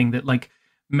kind of thing, that like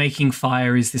making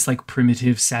fire is this like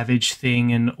primitive savage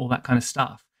thing and all that kind of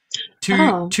stuff.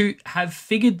 To have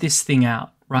figured this thing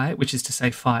out, right, which is to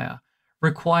say fire,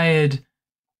 required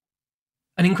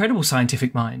an incredible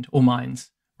scientific mind or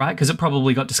minds, right? Because it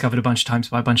probably got discovered a bunch of times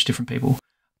by a bunch of different people.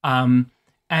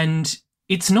 And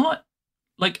it's not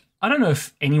like, I don't know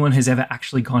if anyone has ever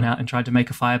actually gone out and tried to make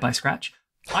a fire by scratch.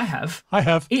 I have.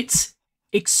 It's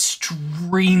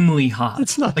extremely hard.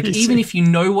 It's not like easy. Even if you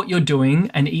know what you're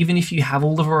doing and even if you have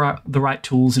all the right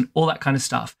tools and all that kind of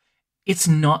stuff, it's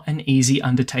not an easy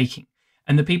undertaking.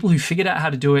 And the people who figured out how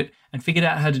to do it and figured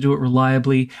out how to do it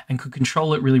reliably and could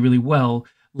control it really, really well,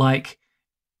 like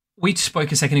we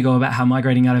spoke a second ago about how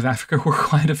migrating out of Africa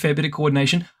required a fair bit of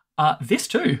coordination. This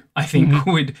too, I think,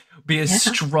 would be a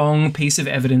strong piece of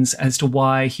evidence as to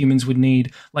why humans would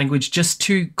need language just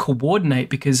to coordinate,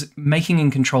 because making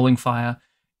and controlling fire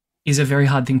is a very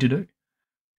hard thing to do.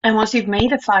 And once you've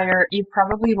made a fire, you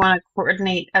probably want to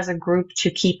coordinate as a group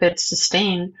to keep it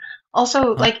sustained.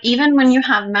 Also, like even when you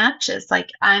have matches, like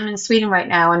I'm in Sweden right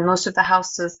now, and most of the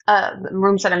houses, the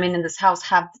rooms that I'm in this house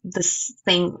have this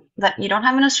thing that you don't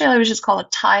have in Australia, which is called a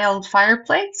tiled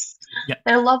fireplace. Yep.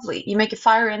 They're lovely. You make a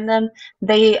fire in them,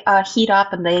 they heat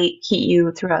up and they heat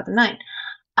you throughout the night.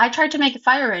 I tried to make a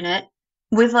fire in it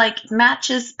with like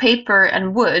matches, paper,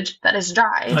 and wood that is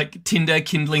dry. Like tinder,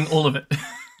 kindling, all of it.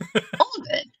 All of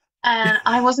it. And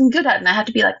I wasn't good at it, and I had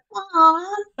to be like,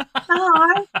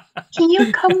 Mom, can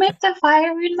you come make the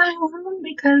fire in my room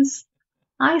because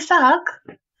I suck?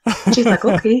 She's like,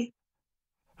 okay.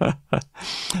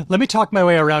 Let me talk my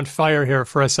way around fire here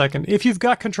for a second. If you've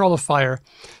got control of fire,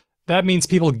 that means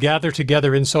people gather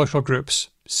together in social groups.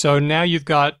 So now you've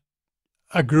got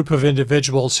a group of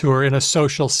individuals who are in a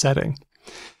social setting.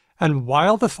 And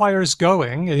while the fire's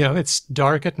going, it's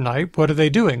dark at night, what are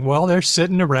they doing? Well, they're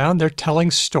sitting around, they're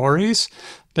telling stories,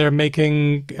 they're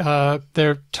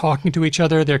they're talking to each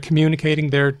other, they're communicating,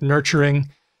 they're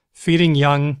nurturing, feeding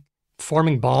young,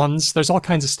 forming bonds. There's all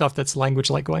kinds of stuff that's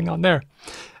language-like going on there.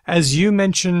 As you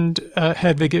mentioned,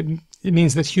 Hedvig, it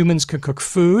means that humans can cook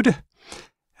food,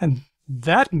 and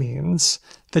that means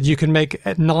that you can make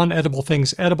non-edible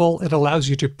things edible. It allows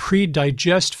you to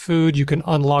pre-digest food. You can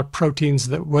unlock proteins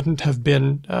that wouldn't have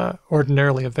been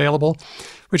ordinarily available,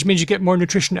 which means you get more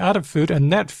nutrition out of food,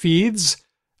 and that feeds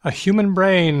a human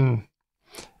brain.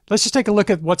 Let's just take a look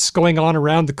at what's going on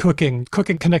around the cooking.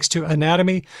 Cooking connects to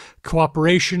anatomy,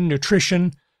 cooperation,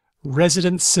 nutrition,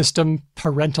 resident system,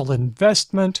 parental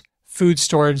investment, food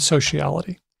storage,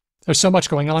 sociality. There's so much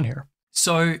going on here.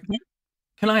 So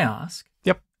can I ask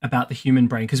about the human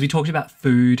brain? Because we talked about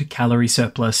food, calorie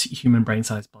surplus, human brain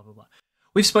size, blah, blah, blah.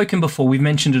 We've spoken before, we've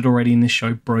mentioned it already in this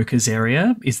show, Broca's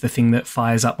area is the thing that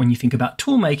fires up when you think about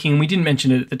tool making. We didn't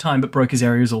mention it at the time, but Broca's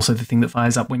area is also the thing that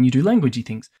fires up when you do languagey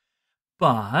things.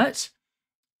 But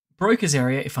Broca's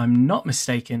area, if I'm not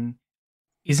mistaken,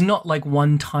 is not like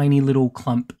one tiny little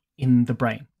clump in the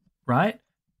brain, right?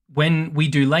 When we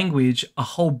do language, a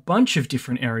whole bunch of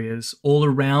different areas all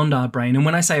around our brain. And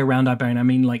when I say around our brain, I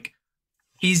mean like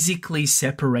physically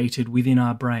separated within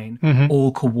our brain,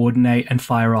 all coordinate and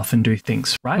fire off and do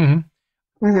things, right?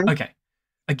 Okay.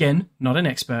 Again, not an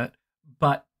expert,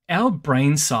 but our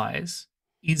brain size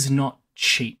is not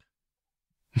cheap.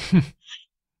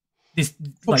 This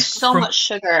like so much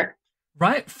sugar,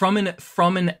 right? From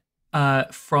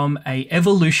a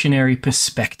evolutionary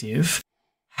perspective,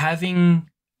 having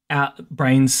our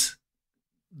brains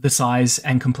the size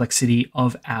and complexity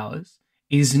of ours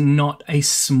is not a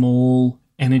small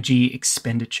energy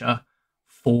expenditure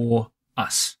for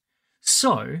us.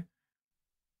 So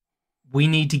we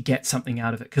need to get something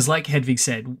out of it. Because like Hedvig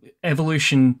said,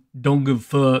 evolution don't give a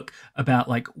fuck about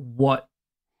like what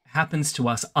happens to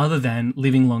us other than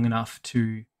living long enough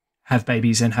to have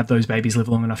babies and have those babies live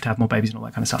long enough to have more babies and all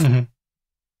that kind of stuff.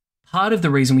 Part of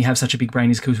the reason we have such a big brain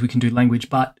is because we can do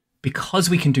language, but because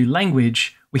we can do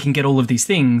language, we can get all of these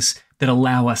things that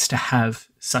allow us to have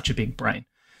such a big brain.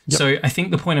 So I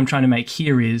think the point I'm trying to make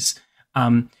here is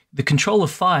the control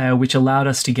of fire, which allowed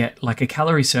us to get like a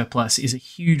calorie surplus, is a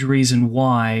huge reason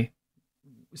why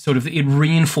sort of it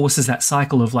reinforces that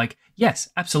cycle of like, yes,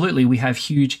 absolutely, we have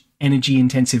huge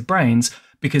energy-intensive brains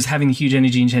because having huge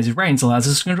energy-intensive brains allows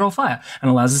us to control fire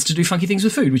and allows us to do funky things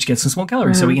with food, which gets some small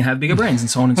calories so we can have bigger brains and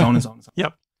so on and so on and so on. And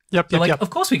so on. Of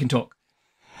course we can talk.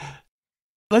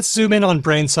 Let's zoom in on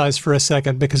brain size for a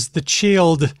second, because the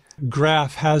Shield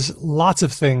graph has lots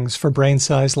of things for brain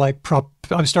size, like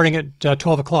I'm starting at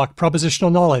 12 o'clock,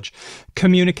 propositional knowledge,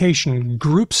 communication,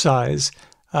 group size,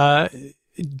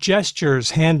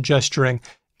 gestures, hand gesturing,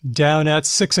 down at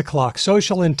 6 o'clock,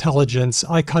 social intelligence,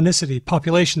 iconicity,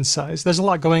 population size. There's a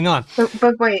lot going on.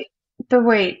 But wait.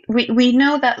 We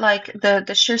know that like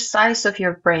the sheer size of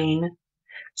your brain.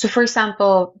 So, for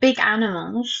example, big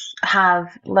animals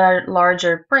have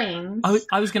larger brains.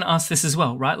 I was going to ask this as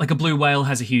well, right? Like a blue whale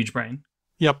has a huge brain.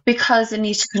 Yep. Because it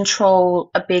needs to control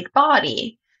a big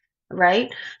body,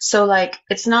 right? So, like,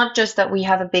 it's not just that we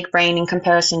have a big brain in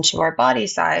comparison to our body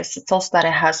size. It's also that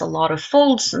it has a lot of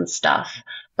folds and stuff.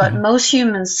 But most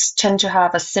humans tend to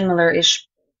have a similar-ish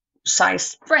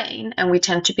sized brain, and we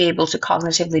tend to be able to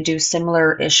cognitively do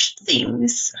similar-ish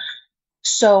things.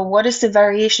 So what is the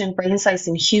variation in brain size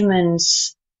in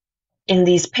humans in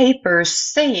these papers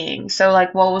saying? So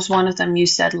like what was one of them? You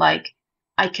said like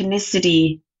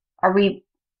iconicity.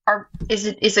 Is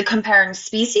it comparing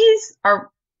species?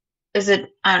 Or is it,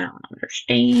 I don't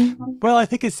understand. Well, I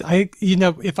think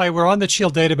if I were on the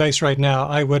Shield database right now,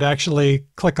 I would actually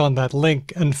click on that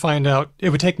link and find out. It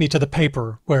would take me to the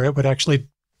paper where it would actually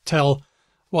tell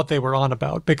what they were on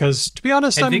about. Because to be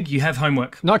honest, Hedvig, you have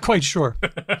homework. Not quite sure.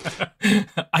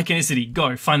 Iconicity,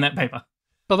 go find that paper.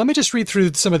 But let me just read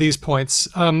through some of these points.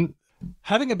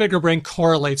 Having a bigger brain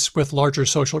correlates with larger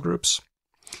social groups.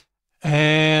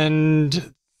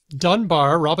 And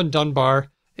Robin Dunbar,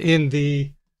 in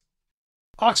the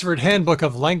Oxford Handbook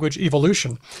of Language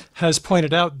Evolution, has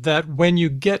pointed out that when you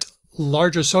get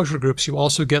larger social groups, you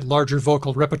also get larger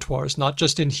vocal repertoires, not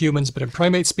just in humans, but in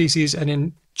primate species and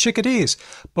in chickadees,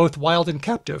 both wild and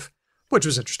captive, which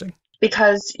was interesting.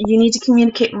 Because you need to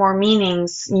communicate more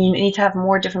meanings, you need to have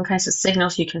more different kinds of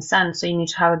signals you can send, so you need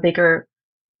to have a bigger,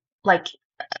 like,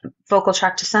 vocal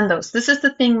tract to send those. This is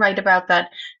the thing, right, about that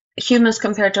humans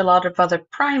compared to a lot of other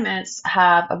primates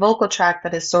have a vocal tract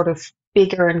that is sort of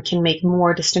bigger and can make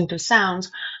more distinctive sounds,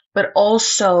 but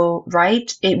also,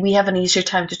 right, we have an easier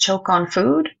time to choke on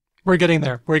food. We're getting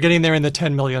there. We're getting there in the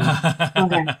 10 million.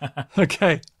 Okay.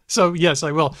 Okay. So yes,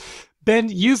 I will. Ben,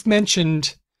 you've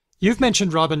mentioned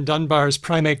Robin Dunbar's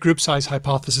primate group size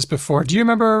hypothesis before. Do you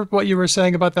remember what you were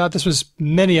saying about that? This was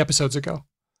many episodes ago.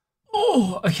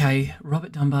 Oh, okay.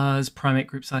 Robert Dunbar's primate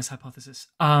group size hypothesis.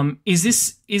 Is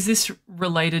this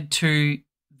related to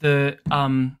the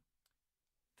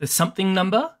something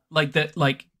number? Like that,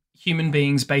 like human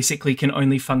beings basically can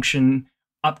only function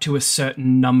up to a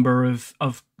certain number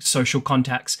of social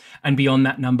contacts, and beyond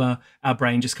that number, our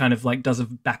brain just kind of like does a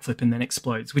backflip and then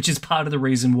explodes, which is part of the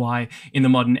reason why in the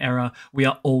modern era we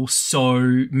are all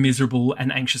so miserable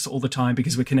and anxious all the time,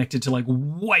 because we're connected to like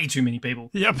way too many people.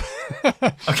 Yep.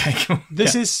 Okay, cool.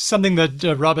 This is something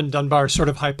that Robin Dunbar sort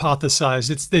of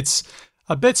hypothesized. It's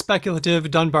a bit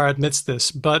speculative. Dunbar admits this,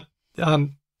 but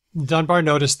Dunbar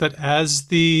noticed that as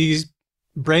the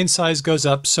brain size goes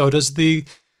up, so does the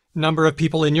number of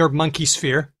people in your monkey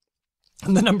sphere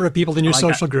and the number of people in your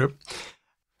social group.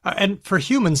 And for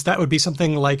humans, that would be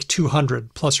something like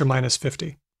 200 plus or minus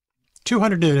 50.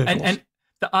 200 individuals. And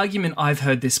the argument I've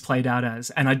heard this played out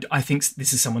as, and I think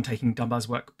this is someone taking Dunbar's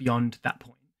work beyond that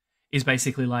point, is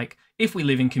basically like, if we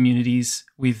live in communities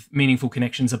with meaningful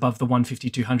connections above the 150,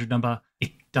 200 number,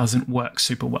 it doesn't work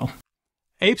super well.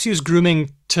 Apes use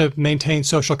grooming to maintain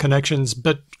social connections,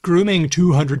 but grooming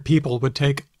 200 people would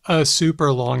take a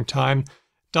super long time.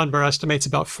 Dunbar estimates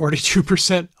about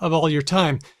 42% of all your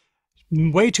time.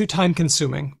 Way too time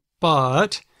consuming.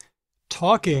 But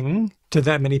talking to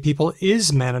that many people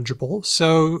is manageable.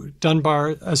 So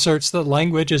Dunbar asserts that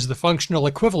language is the functional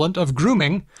equivalent of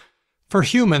grooming for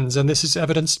humans. And this is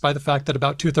evidenced by the fact that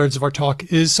about 2/3 of our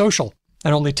talk is social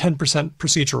and only 10%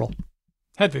 procedural.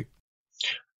 Hedvig.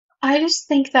 I just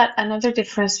think that another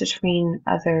difference between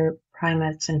other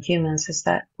primates and humans is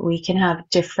that we can have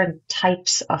different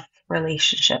types of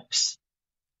relationships.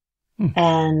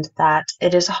 And that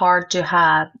it is hard to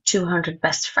have 200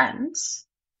 best friends.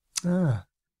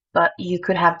 But you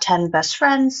could have 10 best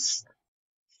friends,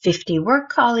 50 work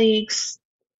colleagues,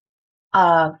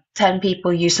 10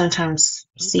 people you sometimes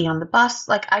see on the bus.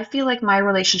 Like, I feel like my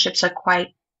relationships are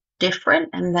quite different,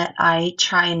 and that I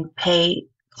try and pay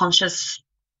conscious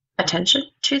attention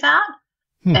to that.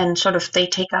 And sort of they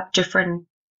take up different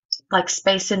like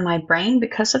space in my brain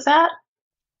because of that.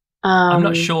 I'm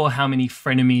not sure how many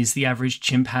frenemies the average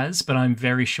chimp has, but I'm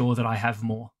very sure that I have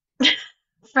more.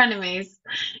 Frenemies.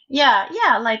 Yeah,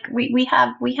 like we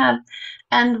have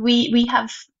and we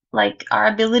have like our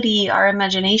ability, our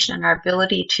imagination, and our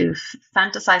ability to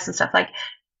fantasize and stuff. Like,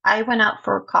 I went out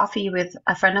for coffee with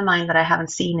a friend of mine that I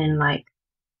haven't seen in like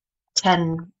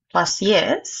 10 plus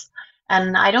years.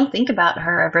 And I don't think about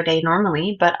her every day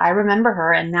normally, but I remember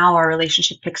her, and now our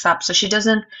relationship picks up. So she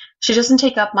doesn't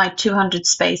take up my 200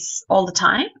 space all the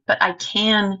time, but I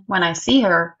can, when I see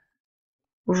her,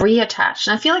 reattach.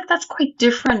 And I feel like that's quite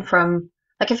different from,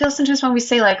 like, I feel sometimes when we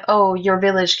say like, oh, your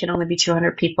village can only be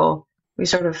 200 people, we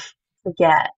sort of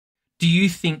forget. Do you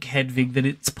think, Hedvig, that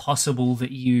it's possible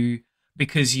that you,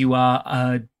 because you are,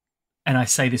 and I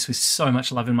say this with so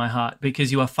much love in my heart,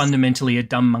 because you are fundamentally a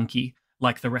dumb monkey,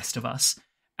 like the rest of us,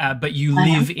 but you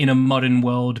live in a modern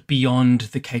world beyond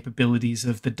the capabilities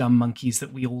of the dumb monkeys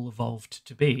that we all evolved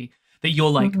to be, that you're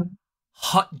like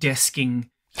hot desking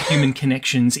human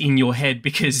connections in your head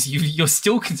because you're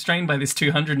still constrained by this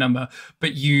 200 number,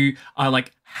 but you are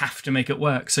like have to make it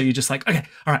work. So you're just like, okay,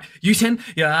 all right, you 10,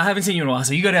 yeah, I haven't seen you in a while,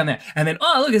 so you go down there, and then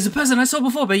look, there's a person I saw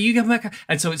before, but you go back,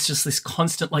 and so it's just this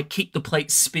constant like keep the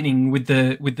plate spinning with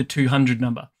the 200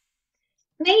 number.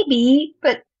 Maybe,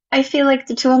 but I feel like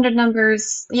the 200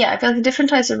 numbers, I feel like the different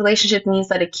types of relationship means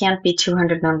that it can't be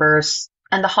 200 numbers,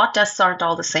 and the hot desks aren't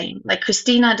all the same. Like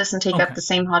Christina doesn't take up the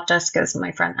same hot desk as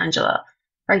my friend Angela.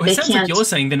 Right? Well, it sounds like you're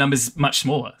saying the number's much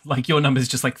smaller. Like your number's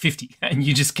just like 50, and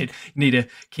you just need to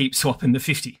keep swapping the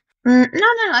 50. No.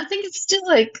 I think it's still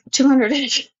like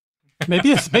 200-ish.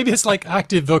 Maybe it's like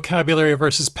active vocabulary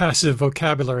versus passive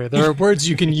vocabulary. There are words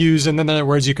you can use, and then there are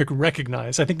words you could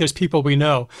recognize. I think there's people we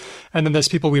know, and then there's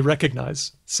people we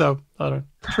recognize. So I don't know.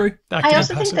 True. I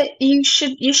also think that you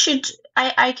should.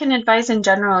 I can advise in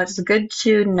general. It's good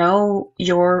to know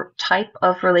your type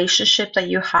of relationship that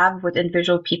you have with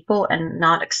individual people, and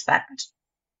not expect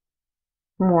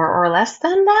more or less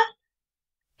than that.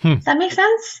 Does that make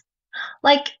sense?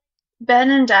 Like Ben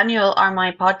and Daniel are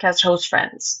my podcast host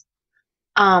friends.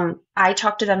 I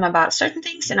talk to them about certain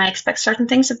things and I expect certain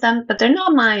things of them, but they're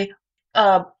not my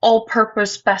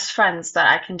all-purpose best friends that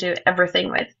I can do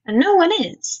everything with. And no one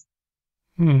is.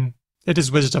 It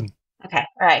is wisdom. Okay,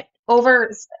 all right.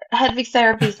 Over Hedvig's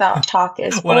therapy talk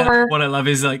is over. What I love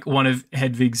is like one of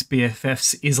Hedvig's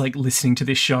BFFs is like listening to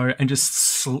this show and just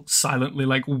silently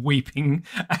like weeping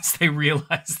as they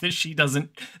realize that she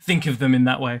doesn't think of them in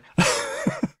that way. No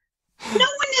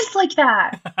one is like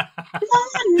that.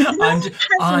 No one has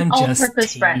an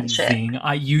all-purpose friendship.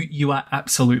 You are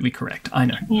absolutely correct. I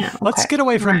know. Yeah. Okay. Let's get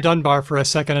away from Dunbar for a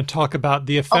second and talk about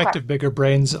the effect of bigger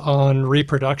brains on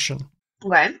reproduction.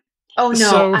 Okay. Oh no,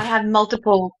 so, I have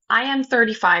multiple. I am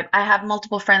 35. I have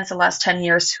multiple friends the last 10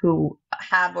 years who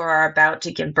have or are about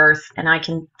to give birth, and I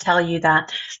can tell you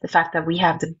that the fact that we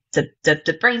have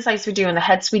the brain size we do and the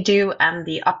heads we do and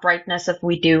the uprightness of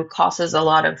we do causes a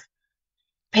lot of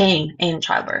pain in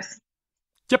childbirth.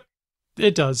 Yep,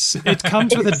 it does. It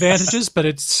comes with advantages, but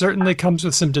it certainly comes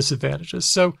with some disadvantages.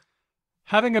 So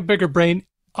having a bigger brain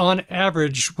on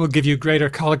average will give you greater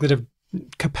cognitive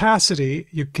capacity.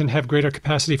 You can have greater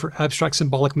capacity for abstract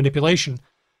symbolic manipulation.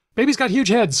 Babies got huge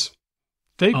heads.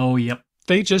 They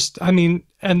just,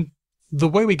 and the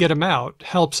way we get them out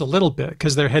helps a little bit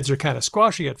because their heads are kind of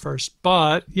squashy at first.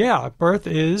 But yeah, birth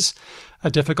is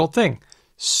a difficult thing.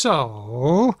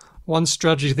 So one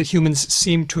strategy that humans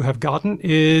seem to have gotten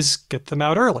is get them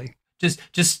out early.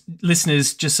 Just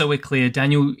listeners, just so we're clear,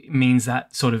 Daniel means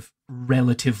that sort of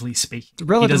relatively speaking.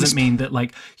 He doesn't mean that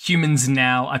like humans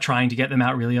now are trying to get them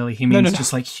out really early. He means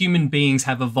just like human beings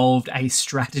have evolved a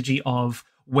strategy of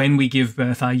when we give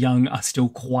birth, our young are still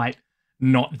quite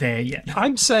not there yet.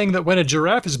 I'm saying that when a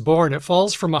giraffe is born, it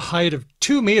falls from a height of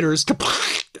 2 meters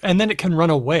and then it can run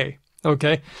away.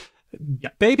 Okay. Yeah.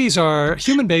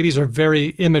 Human babies are very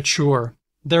immature.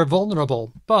 They're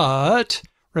vulnerable, but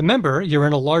remember, you're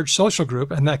in a large social group,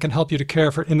 and that can help you to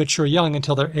care for immature young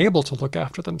until they're able to look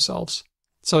after themselves.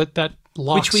 So that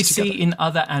locks Which we together. see in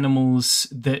other animals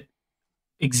that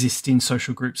exist in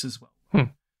social groups as well.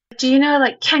 Do you know,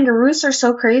 like, kangaroos are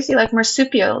so crazy, like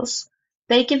marsupials.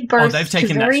 They give birth they've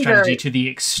taken that strategy to the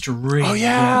extreme. Oh,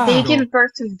 yeah. They give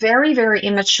birth to very, very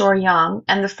immature young,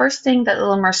 and the first thing that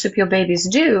little marsupial babies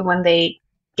do when they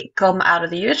come out of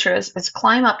the uterus is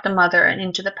climb up the mother and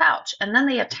into the pouch, and then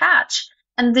they attach.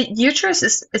 And the uterus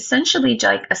is essentially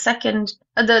like a second.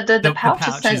 The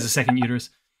pouch is a second uterus.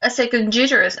 A second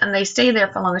uterus, and they stay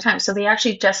there for a longer time. So they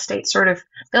actually gestate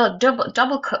they're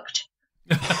double cooked.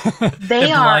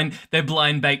 They're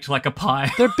blind baked like a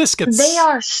pie. They're biscuits. They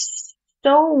are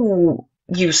so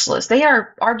useless. They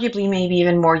are arguably maybe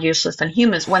even more useless than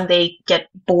humans when they get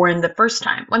born the first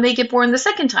time. When they get born the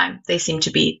second time, they seem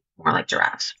to be more like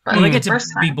giraffes. But they get to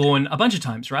be born a bunch of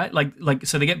times, right? Like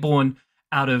so they get born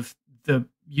out of the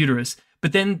uterus,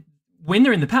 but then when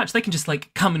they're in the pouch, they can just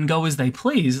like come and go as they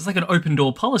please. It's like an open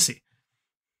door policy.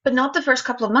 But not the first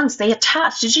couple of months. They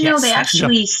attach. Did you know they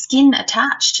actually skin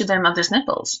attach to their mother's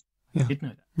nipples? Yeah. I did know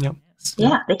that. Yep. Yes.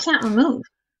 Yeah, they can't remove.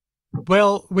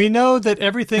 Well, we know that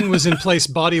everything was in place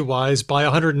body-wise by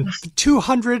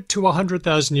 200 to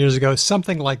 100,000 years ago,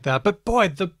 something like that. But boy,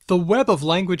 the web of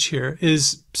language here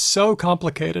is so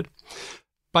complicated.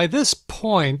 By this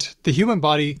point, the human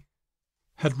body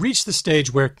had reached the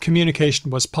stage where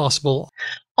communication was possible.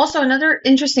 Also, another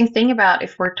interesting thing about,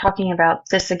 if we're talking about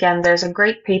this again, there's a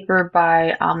great paper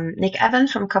by Nick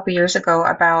Evans from a couple years ago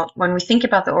about when we think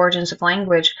about the origins of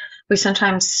language, we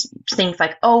sometimes think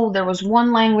like, oh, there was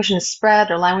one language and it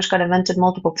spread, or language got invented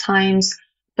multiple times.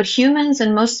 But humans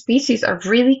and most species are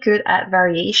really good at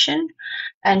variation.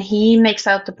 And he makes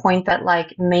out the point that,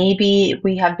 like, maybe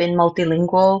we have been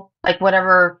multilingual, like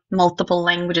whatever multiple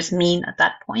languages mean at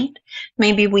that point.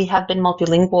 Maybe we have been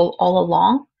multilingual all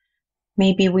along.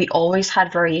 Maybe we always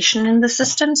had variation in the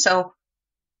system. So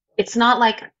it's not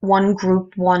like one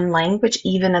group, one language,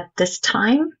 even at this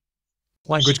time.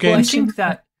 Language Well, games.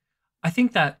 I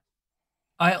think that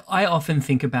I often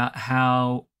think about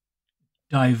how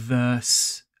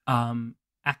diverse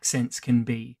accents can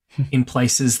be in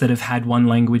places that have had one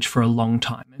language for a long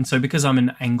time. And so because I'm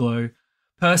an Anglo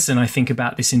person, I think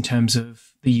about this in terms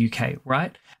of the UK,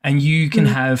 right? And you can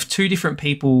have two different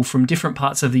people from different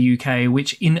parts of the UK,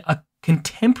 which in a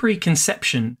contemporary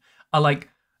conception are like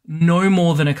no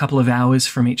more than a couple of hours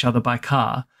from each other by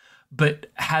car, but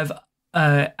have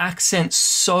accents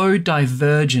so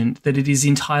divergent that it is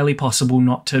entirely possible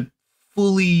not to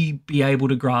fully be able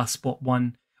to grasp what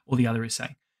one or the other is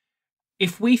saying.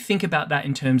 If we think about that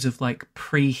in terms of like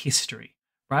prehistory,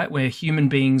 right, where human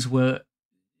beings were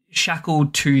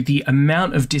shackled to the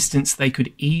amount of distance they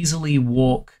could easily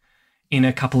walk in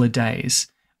a couple of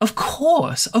days, of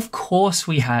course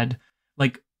we had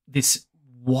like this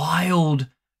wild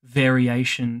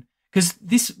variation, because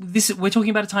this we're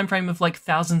talking about a time frame of like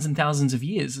thousands and thousands of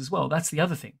years as well. That's the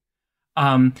other thing.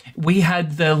 We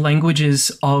had the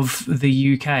languages of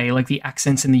the UK, like the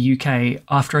accents in the UK,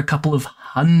 after a couple of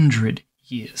 100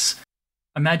 years.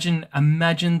 Imagine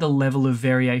the level of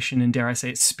variation and, dare I say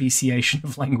it, speciation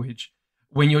of language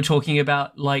when you're talking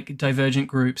about like divergent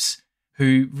groups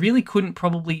who really couldn't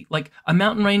probably, like, a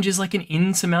mountain range is like an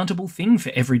insurmountable thing for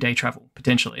everyday travel,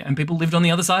 potentially, and people lived on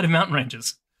the other side of mountain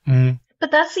ranges. But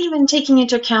that's even taking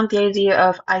into account the idea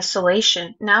of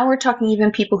isolation. Now we're talking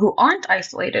even people who aren't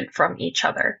isolated from each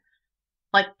other,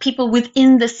 like people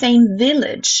within the same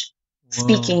village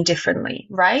speaking differently,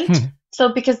 right?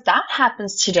 So because that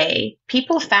happens today,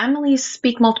 families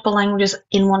speak multiple languages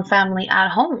in one family at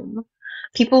home.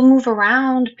 People move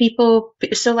around,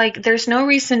 so like there's no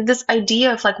reason, this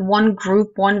idea of like one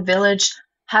group, one village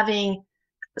having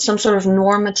some sort of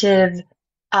normative,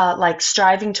 like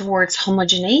striving towards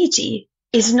homogeneity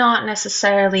is not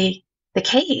necessarily the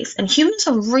case. And humans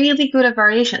are really good at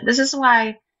variation. This is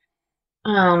why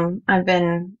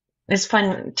it's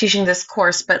fun teaching this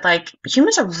course, but like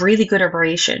humans are really good at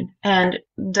variation. And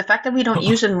the fact that we don't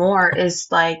use it more is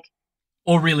like...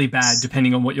 Or really bad,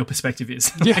 depending on what your perspective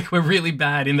is. Yeah. Like, we're really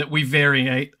bad in that we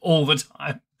variate all the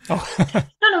time.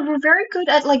 No, we're very good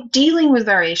at like dealing with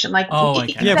variation. Like,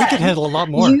 okay. Yeah, we can handle a lot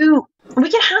more. We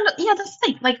can handle, yeah, that's the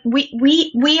thing. Like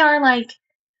we are like,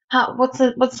 what's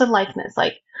the likeness?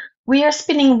 Like, we are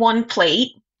spinning one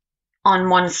plate on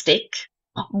one stick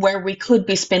where we could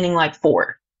be spinning like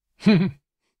four.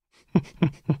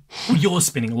 You're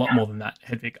spinning a lot more than that,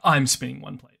 Hedvig. I'm spinning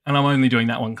one plate, and I'm only doing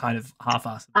that one kind of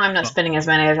half-assed. I'm not spinning as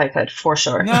many as I could, for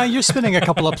sure. No, you're spinning a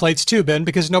couple of plates too, Ben,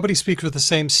 because nobody speaks with the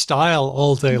same style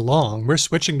all day long. We're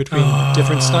switching between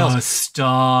different styles.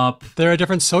 Stop. There are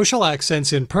different social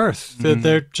accents in Perth.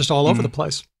 They're just all over the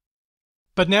place.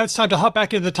 But now it's time to hop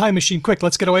back into the time machine quick.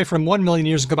 Let's get away from 1 million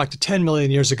years and go back to 10 million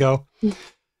years ago.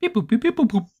 Beep, boop, beep, beep, boop,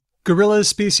 boop. Gorillas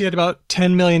speciated about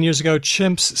 10 million years ago.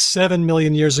 Chimps 7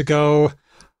 million years ago.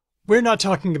 We're not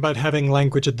talking about having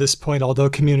language at this point,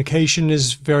 although communication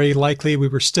is very likely. We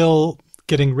were still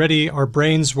getting ready. Our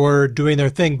brains were doing their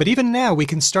thing. But even now, we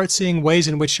can start seeing ways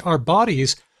in which our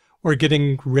bodies were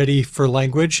getting ready for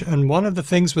language. And one of the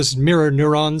things was mirror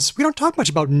neurons. We don't talk much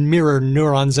about mirror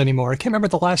neurons anymore. I can't remember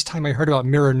the last time I heard about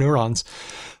mirror neurons.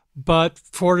 But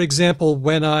for example,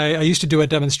 when I used to do a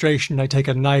demonstration, I take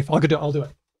a knife. I'll do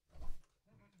it.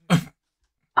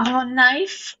 Oh,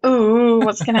 knife? Ooh,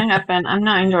 what's going to happen? I'm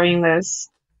not enjoying this.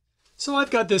 So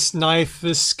I've got this knife,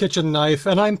 this kitchen knife,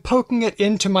 and I'm poking it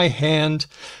into my hand.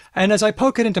 And as I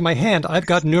poke it into my hand, I've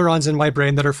got neurons in my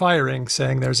brain that are firing,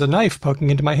 saying there's a knife poking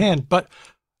into my hand. But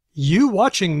you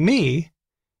watching me,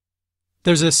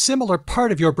 there's a similar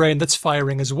part of your brain that's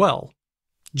firing as well,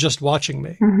 just watching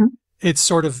me. It's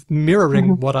sort of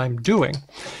mirroring what I'm doing.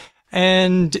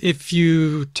 And if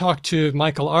you talk to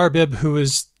Michael Arbib,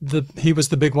 he was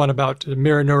the big one about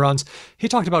mirror neurons, he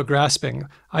talked about grasping.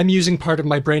 I'm using part of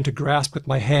my brain to grasp with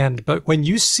my hand, but when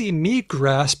you see me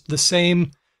grasp, the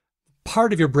same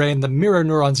part of your brain, the mirror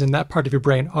neurons in that part of your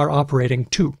brain are operating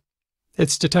too.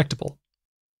 It's detectable.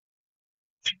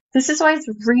 This is why it's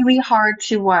really hard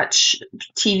to watch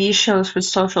TV shows with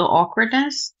social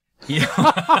awkwardness. Yeah.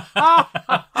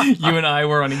 You and I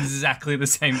were on exactly the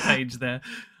same page there.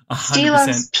 100%. Steve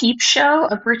loves Peep Show,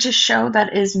 a British show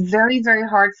that is very, very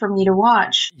hard for me to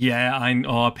watch.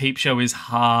 Yeah, Peep Show is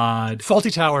hard.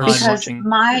 Faulty Towers. Because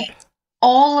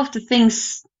all of the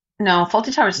things No,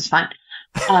 Faulty Towers is fine.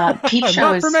 Peep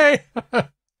Show Not for is. me.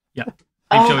 Yeah. Peep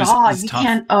Oh Show God, is you tough.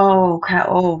 can't. Oh crap.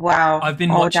 Oh wow. I've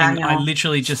been Oh watching. I Daniel.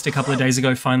 literally just a couple of days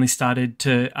ago finally started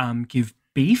to give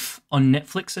Beef on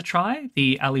Netflix a try.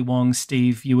 The Ali Wong,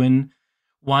 Steve Ewan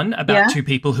one about Yeah. two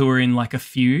people who are in like a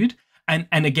feud. And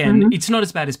again, it's not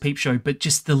as bad as Peep Show, but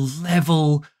just the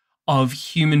level of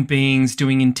human beings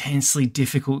doing intensely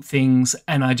difficult things.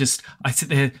 And I sit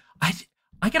there. I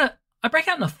break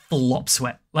out in a flop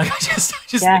sweat. Like I just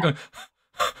Yeah. go,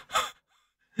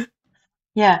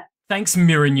 Yeah. thanks,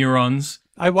 mirror neurons.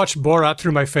 I watch Borat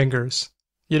through my fingers.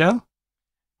 You know?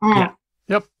 Mm. Yeah.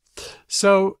 Yep.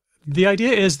 So the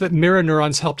idea is that mirror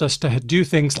neurons helped us to do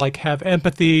things like have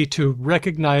empathy, to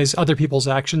recognize other people's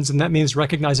actions, and that means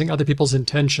recognizing other people's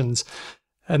intentions.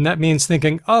 And that means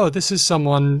thinking, oh, this is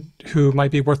someone who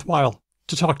might be worthwhile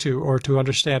to talk to or to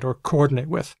understand or coordinate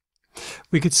with.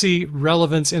 We could see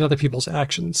relevance in other people's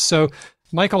actions. So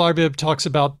Michael Arbib talks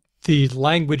about the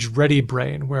language-ready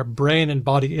brain, where brain and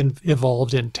body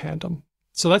evolved in tandem.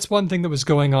 So that's one thing that was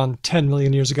going on 10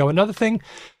 million years ago. Another thing,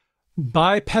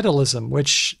 bipedalism,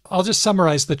 which I'll just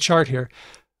summarize the chart here.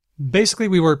 Basically,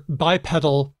 we were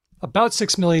bipedal about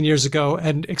 6 million years ago,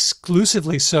 and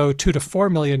exclusively so 2 to 4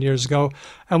 million years ago.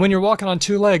 And when you're walking on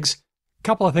two legs, a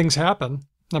couple of things happen.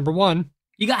 Number one,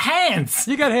 You got hands.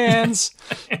 you got hands.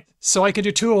 So I can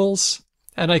do tools,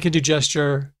 and I can do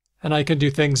gesture, and I can do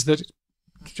things that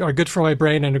are good for my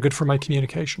brain and are good for my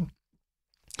communication.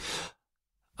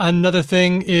 Another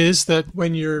thing is that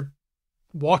when you're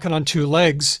walking on two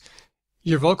legs,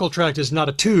 your vocal tract is not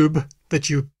a tube that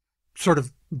you sort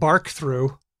of bark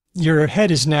through. Your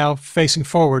head is now facing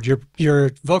forward.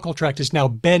 Your vocal tract is now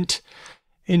bent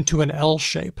into an L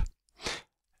shape.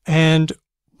 And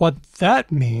what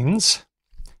that means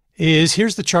is,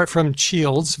 here's the chart from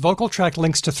Shields. Vocal tract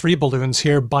links to 3 balloons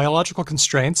here, biological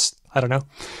constraints, I don't know,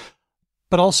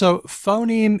 but also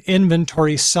phoneme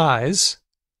inventory size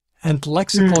and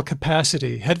lexical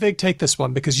capacity. Hedvig, take this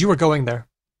one because you were going there.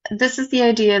 This is the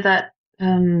idea that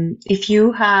if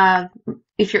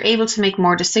you're able to make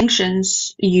more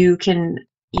distinctions, you can,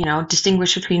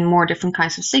 distinguish between more different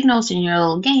kinds of signals in your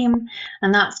little game,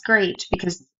 and that's great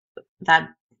because that,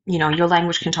 your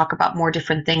language can talk about more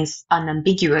different things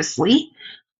unambiguously.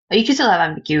 You can still have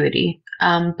ambiguity,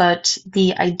 but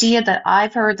the idea that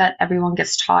I've heard that everyone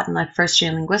gets taught in like first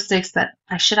year linguistics, that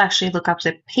I should actually look up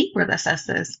the paper that says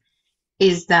this,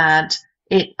 is that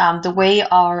the way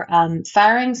our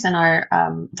pharynx and our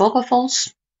vocal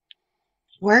folds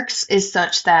works is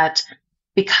such that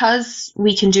because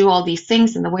we can do all these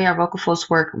things and the way our vocal folds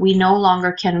work, we no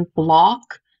longer can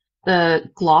block the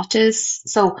glottis.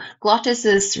 So glottis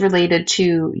is related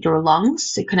to your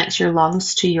lungs. It connects your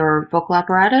lungs to your vocal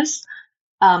apparatus.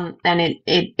 And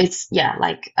it's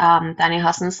like Daniel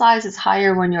has in the slides, it's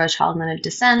higher when you're a child and then it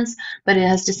descends, but it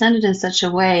has descended in such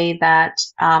a way that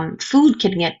food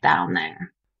can get down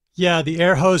there. Yeah, the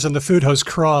air hose and the food hose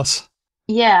cross.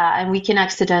 Yeah, and we can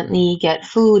accidentally get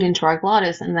food into our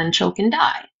glottis and then choke and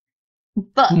die.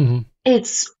 But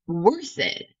it's worth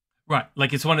it. Right,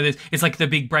 like it's one of those. It's like the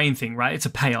big brain thing, right? It's a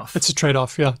payoff. It's a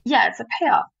trade-off, yeah. Yeah, it's a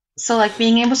payoff. So like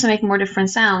being able to make more different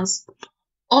sounds.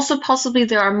 Also, possibly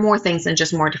there are more things than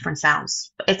just more different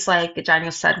sounds. It's like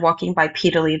Daniel said, walking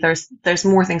bipedally. There's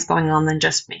more things going on than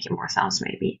just making more sounds,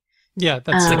 maybe. Yeah,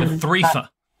 that's like a threefer.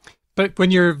 But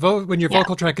when your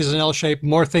vocal tract is an L shape,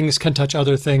 more things can touch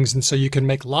other things, and so you can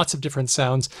make lots of different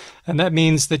sounds. And that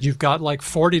means that you've got like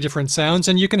 40 different sounds,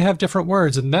 and you can have different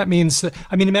words. And that means that,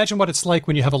 imagine what it's like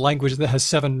when you have a language that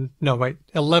has 11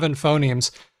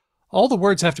 phonemes. All the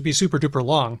words have to be super duper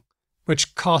long,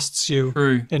 which costs you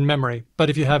in memory. But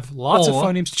if you have lots of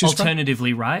phonemes to choose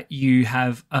alternatively, right, you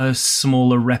have a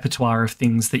smaller repertoire of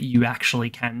things that you actually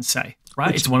can say,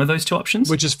 right? It's one of those two options.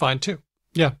 Which is fine too.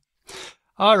 Yeah.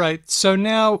 All right. So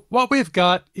now what we've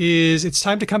got is it's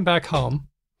time to come back home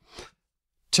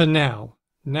to now.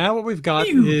 Now what we've got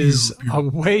is a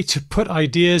way to put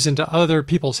ideas into other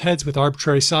people's heads with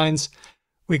arbitrary signs.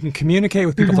 We can communicate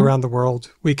with people around the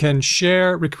world. We can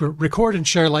share, record and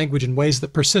share language in ways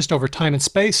that persist over time and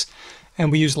space.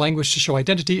 And we use language to show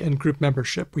identity and group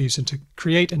membership. We use it to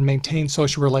create and maintain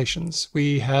social relations.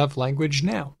 We have language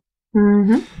now.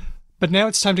 But now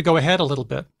it's time to go ahead a little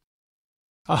bit.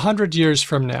 100 years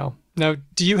from now. Now,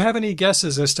 do you have any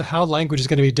guesses as to how language is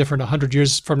going to be different 100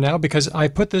 years from now? Because I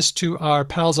put this to our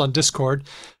pals on Discord.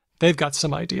 They've got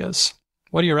some ideas.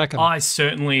 What do you reckon? I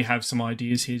certainly have some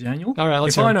ideas here, Daniel. All right,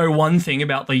 let's If hear I 'em. know one thing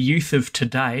about the youth of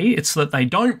today, it's that they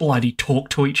don't bloody talk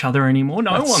to each other anymore.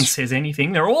 No one says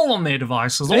anything. They're all on their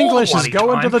devices. English all is the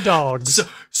going time. to the dogs.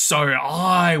 So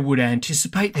I would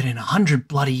anticipate that in 100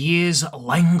 bloody years,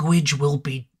 language will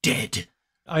be dead.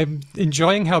 I'm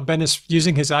enjoying how Ben is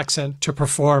using his accent to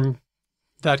perform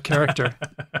that character.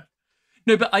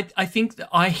 No, but I think that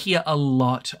I hear a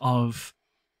lot of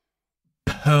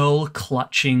pearl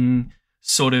clutching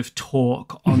sort of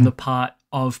talk on the part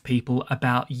of people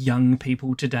about young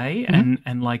people today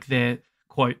and like their,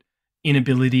 quote,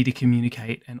 inability to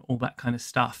communicate and all that kind of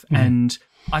stuff. And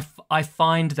I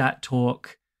find that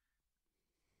talk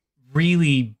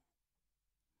really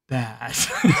bad.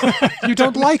 You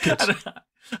don't like it?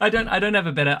 I don't have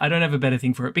a better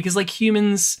thing for it, because like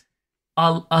humans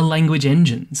are language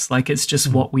engines. Like it's just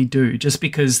what we do. Just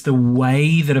because the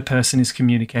way that a person is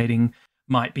communicating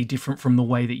might be different from the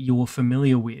way that you're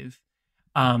familiar with,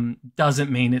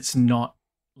 doesn't mean it's not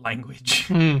language.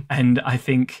 And I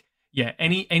think, yeah,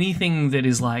 anything that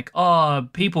is like, oh,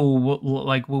 people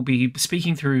will be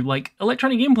speaking through like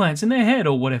electronic implants in their head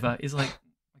or whatever, is like,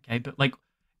 okay, but like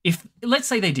if let's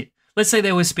say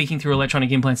they were speaking through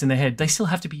electronic implants in their head, they still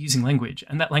have to be using language,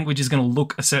 and that language is going to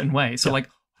look a certain way. So like,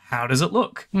 how does it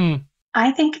look?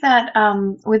 I think that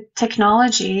with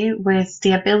technology, with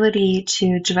the ability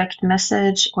to direct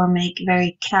message or make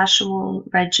very casual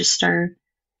register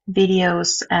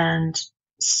videos and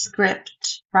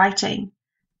script writing,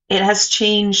 it has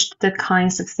changed the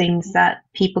kinds of things that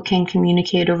people can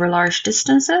communicate over large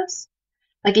distances.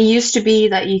 Like it used to be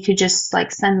that you could just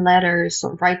like send letters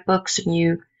or write books, and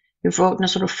you wrote in a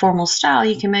sort of formal style.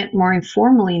 You can make more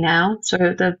informally now. So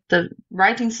the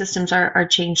writing systems are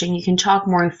changing. You can talk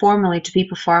more informally to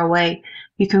people far away.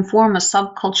 You can form a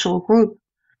subcultural group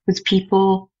with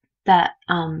people that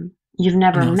you've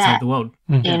never met the world.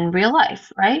 in real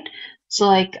life, right? So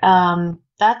like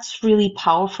that's really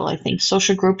powerful. I think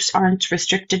social groups aren't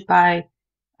restricted by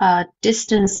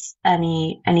distance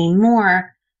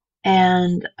anymore.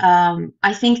 And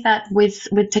I think that with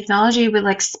technology, with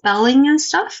like spelling and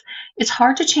stuff, it's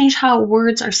hard to change how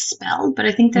words are spelled, but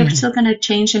I think they're still going to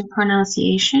change in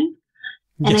pronunciation.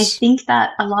 And I think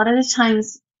that a lot of the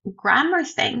times grammar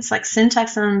things like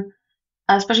syntax and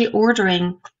especially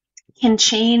ordering can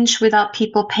change without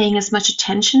people paying as much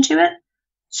attention to it.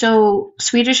 So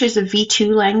Swedish is a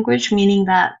V2 language, meaning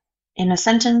that in a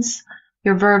sentence,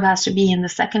 your verb has to be in the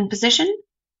second position.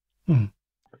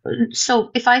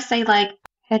 So if I say like,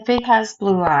 Hedvig has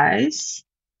blue eyes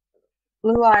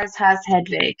has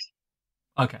Hedvig.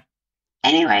 Okay.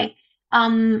 Anyway,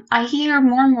 I hear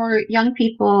more and more young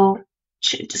people,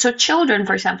 so children,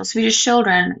 for example, Swedish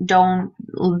children don't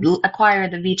acquire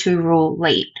the V2 rule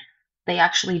late. They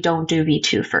actually don't do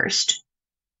V2 first,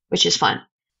 which is fun.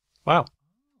 Wow.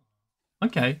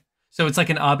 Okay. So it's like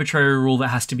an arbitrary rule that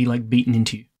has to be like beaten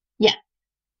into you. Yeah.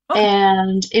 Oh.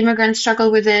 And immigrants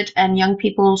struggle with it, and young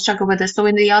people struggle with it. So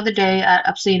in the other day at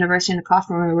Upstate University in the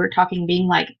coffee room, we were talking, being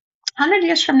like, 100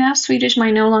 years from now, Swedish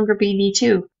might no longer be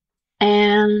V2.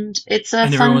 And it's a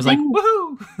fun everyone was thing. like,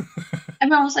 woohoo!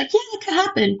 Everyone was like, yeah, it could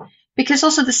happen. Because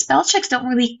also the spell checks don't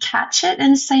really catch it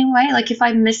in the same way. Like if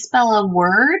I misspell a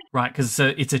word. Right, because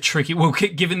it's a tricky... Well,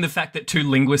 given the fact that two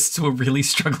linguists were really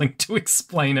struggling to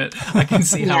explain it, I can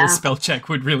see how a spell check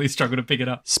would really struggle to pick it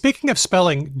up. Speaking of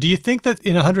spelling, do you think that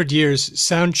in 100 years,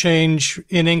 sound change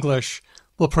in English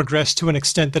will progress to an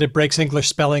extent that it breaks English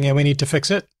spelling and we need to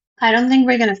fix it? I don't think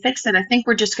we're going to fix it. I think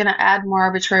we're just going to add more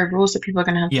arbitrary rules that people are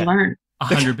going to have to learn.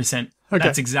 100%. Okay.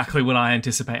 That's exactly what I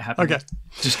anticipate happening. Okay.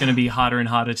 It's just going to be harder and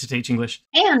harder to teach English.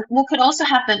 And what could also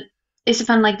happen is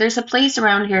like there's a place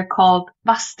around here called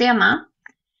Vadstena,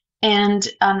 and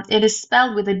it is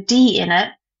spelled with a D in it.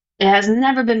 It has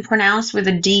never been pronounced with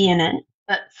a D in it,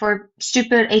 but for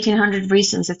stupid 1800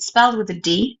 reasons, it's spelled with a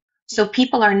D. So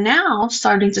people are now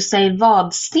starting to say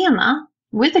Vadstena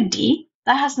with a D.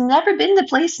 That has never been the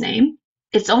place name.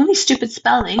 It's only stupid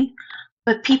spelling.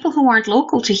 But people who aren't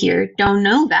local to here don't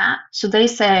know that. So they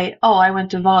say, oh, I went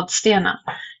to Vadstena.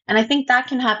 And I think that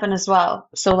can happen as well.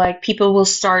 So like people will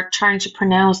start trying to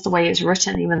pronounce the way it's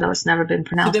written, even though it's never been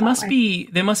pronounced. So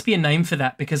there must be a name for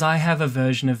that, because I have a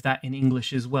version of that in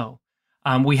English as well.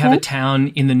 We have a town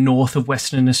in the north of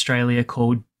Western Australia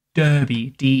called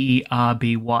Derby,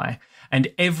 Derby. And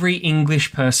every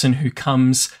English person who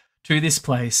comes to this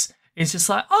place is just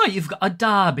like, oh, you've got a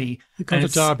Derby. You've got a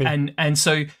Derby. And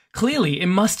so clearly it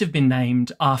must have been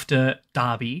named after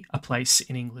Derby, a place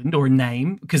in England, or a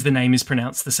name, because the name is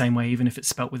pronounced the same way, even if it's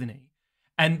spelt with an E.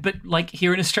 But like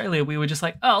here in Australia, we were just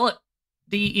like, oh, look,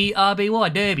 Derby,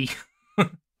 Derby.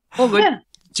 All good. Yeah.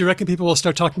 Do you reckon people will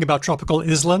start talking about tropical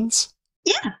islands?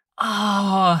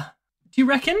 Yeah. Do you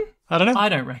reckon? I don't know. I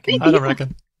don't reckon. I don't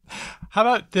reckon. How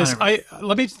about this?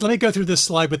 Let me go through this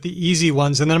slide with the easy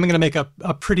ones, and then I'm going to make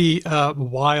a pretty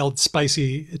wild,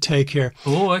 spicy take here.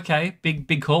 Oh, okay.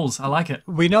 Big calls. I like it.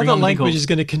 We know that language is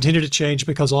going to continue to change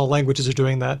because all languages are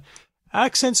doing that.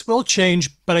 Accents will change,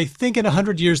 but I think in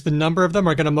 100 years, the number of them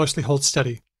are going to mostly hold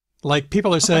steady. Like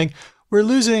people are saying, we're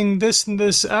losing this and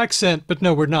this accent, but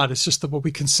no, we're not. It's just that what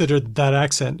we consider that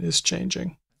accent is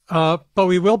changing. But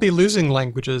we will be losing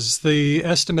languages. The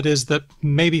estimate is that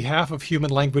maybe half of human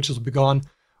languages will be gone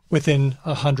within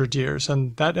 100 years.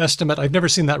 And that estimate, I've never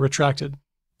seen that retracted.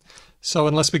 So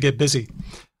unless we get busy.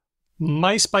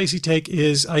 My spicy take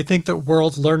is I think that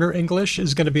world learner English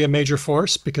is going to be a major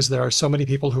force because there are so many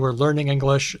people who are learning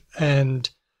English and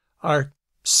are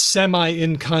semi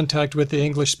in contact with the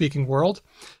English speaking world.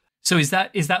 So is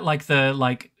that like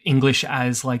the English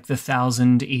as like the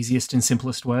 1,000 easiest and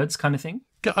simplest words kind of thing?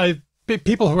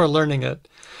 People who are learning it.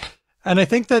 And I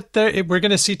think that we're going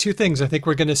to see two things. I think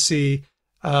we're going to see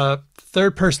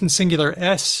third person singular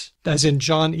S as in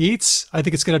John eats. I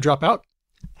think it's going to drop out.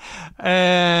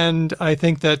 And I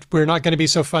think that we're not going to be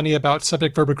so funny about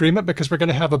subject verb agreement because we're going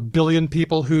to have 1 billion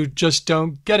people who just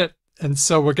don't get it. And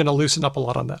so we're going to loosen up a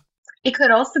lot on that. It could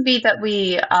also be that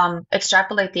we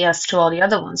extrapolate the S to all the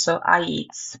other ones. So I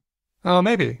eats. Oh,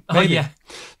 maybe. Oh, yeah.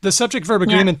 The subject verb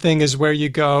agreement thing is where you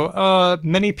go,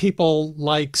 many people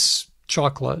likes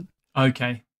chocolate.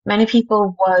 Okay. Many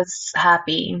people was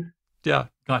happy. Yeah.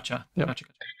 Gotcha. Yeah. Gotcha.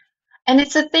 And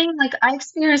it's a thing, like I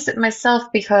experienced it myself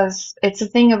because it's a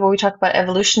thing of when we talk about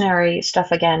evolutionary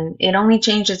stuff again, it only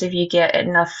changes if you get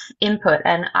enough input.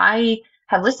 And I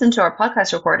have listened to our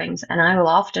podcast recordings and I will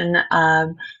often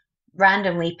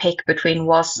randomly pick between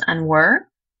was and were.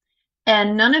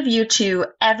 And none of you two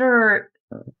ever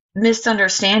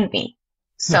misunderstand me.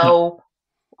 So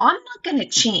I'm not going to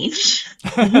change.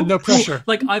 No pressure.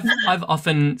 Like I've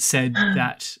often said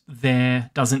that there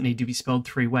doesn't need to be spelled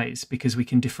 3 ways because we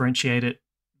can differentiate it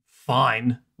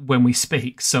fine when we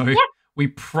speak. So we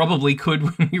probably could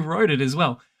when we wrote it as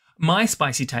well. My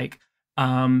spicy take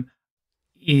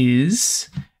is,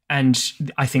 and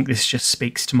I think this just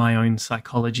speaks to my own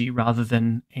psychology rather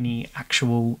than any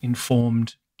actual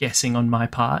informed guessing on my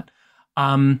part.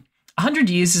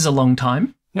 100 years is a long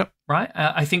time. Yep. Right?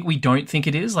 I think we don't think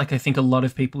it is. Like, I think a lot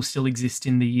of people still exist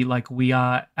in the, like, we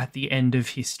are at the end of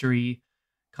history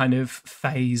kind of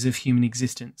phase of human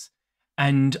existence.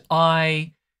 And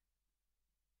I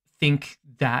think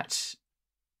that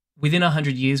within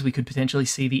 100 years, we could potentially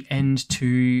see the end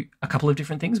to a couple of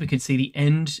different things. We could see the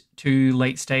end to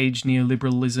late stage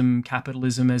neoliberalism,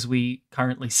 capitalism as we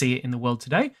currently see it in the world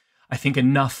today. I think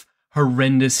enough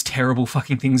horrendous, terrible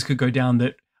fucking things could go down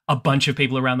that a bunch of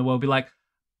people around the world be like,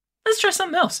 let's try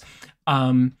something else.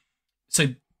 So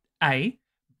A.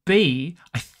 B,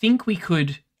 I think we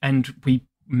could, and we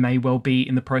may well be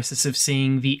in the process of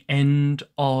seeing the end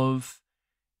of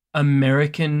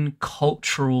American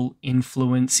cultural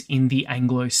influence in the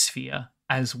Anglosphere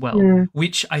as well,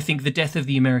 which I think the death of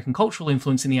the American cultural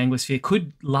influence in the Anglosphere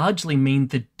could largely mean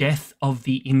the death of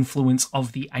the influence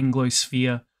of the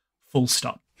Anglosphere full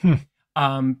stop.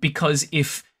 Because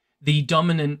if the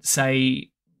dominant, say,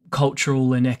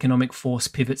 cultural and economic force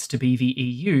pivots to be the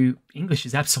EU, English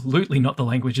is absolutely not the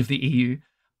language of the EU.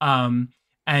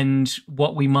 And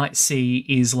what we might see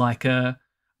is like a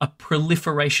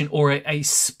proliferation or a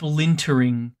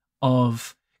splintering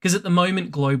of, because at the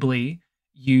moment globally,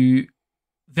 you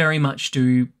very much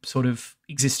do sort of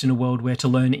exist in a world where to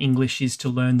learn English is to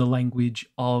learn the language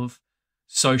of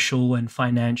social and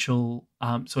financial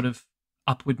sort of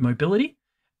upward mobility.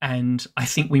 And I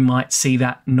think we might see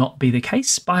that not be the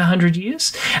case by 100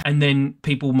 years. And then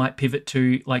people might pivot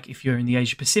to, like, if you're in the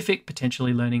Asia Pacific,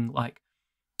 potentially learning like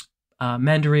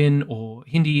Mandarin or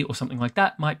Hindi or something like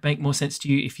that might make more sense to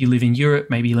you. If you live in Europe,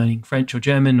 maybe learning French or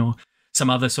German or some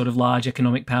other sort of large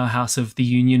economic powerhouse of the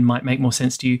Union might make more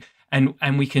sense to you. And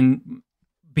we can,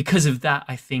 because of that,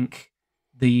 I think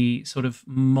the sort of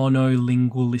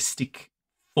monolingualistic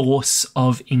force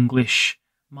of English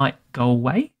might go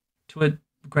away to a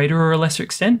greater or a lesser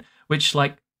extent, which,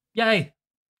 like, yay,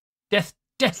 death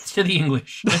to the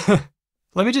English.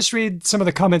 Let me just read some of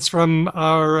the comments from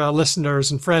our listeners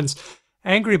and friends.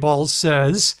 Angry Balls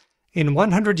says, in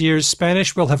 100 years,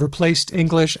 Spanish will have replaced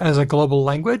English as a global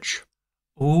language.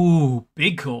 Ooh,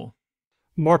 big call.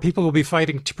 More people will be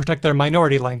fighting to protect their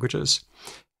minority languages.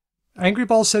 Angry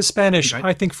Balls says Spanish. Right.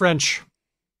 I think French.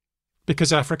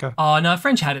 Because Africa. Oh, no,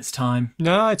 French had its time.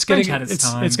 No, it's French getting had its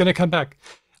time. It's going to come back.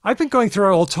 I've been going through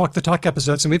our old Talk the Talk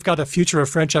episodes, and we've got a Future of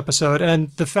French episode, and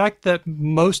the fact that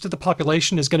most of the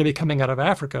population is going to be coming out of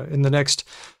Africa in the next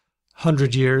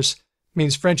 100 years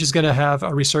means French is going to have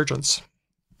a resurgence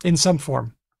in some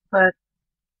form. But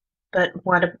But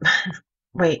what?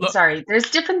 Wait, Look, sorry. There's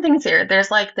different things here.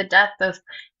 There's like the death of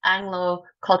Anglo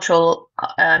cultural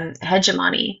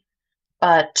hegemony,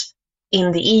 but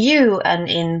in the EU and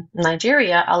in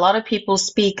Nigeria, a lot of people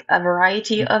speak a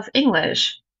variety of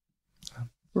English,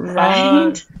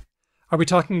 right? Are we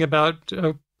talking about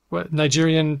what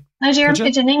Nigerian Nigerian Pidgin?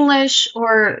 Pidgin English,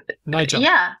 or Niger.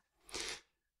 yeah,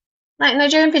 like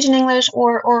Nigerian Pidgin English,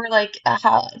 or like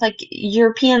how like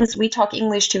Europeans, we talk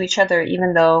English to each other,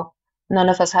 even though none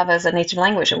of us have as a native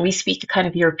language, and we speak a kind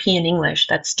of European English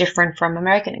that's different from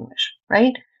American English,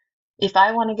 right? If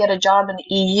I want to get a job in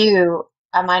the EU,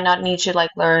 I might not need to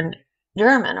like learn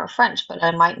German or French, but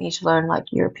I might need to learn like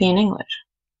European English.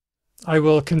 I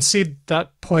will concede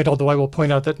that point, although I will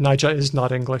point out that Niger is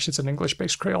not English. It's an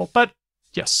English-based Creole. But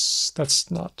yes,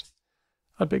 that's not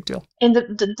a big deal. In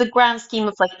the grand scheme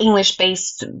of like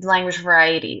English-based language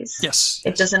varieties, Yes.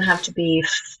 it doesn't have to be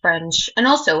French. And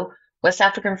also, West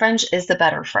African French is the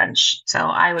better French. So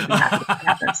I would be happy to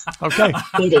have this. Okay.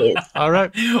 It is. All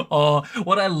right. Oh,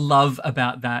 what I love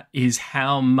about that is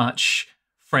how much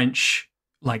French,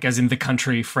 like as in the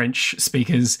country, French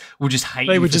speakers will just hate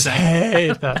you. They would for just saying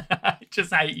hate that.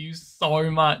 just hate you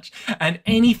so much. And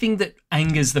anything that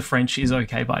angers the French is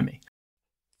okay by me.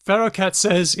 Pharaohcat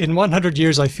says, in 100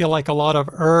 years, I feel like a lot of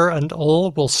and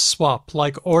will swap,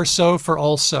 like orso for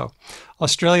also.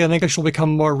 Australian English will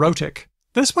become more rhotic.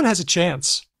 This one has a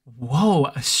chance. Whoa,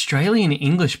 Australian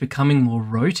English becoming more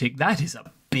rhotic. That is a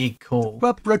big call.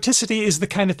 Well, rhoticity is the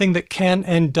kind of thing that can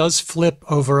and does flip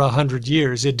over 100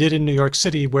 years. It did in New York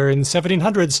City, where in the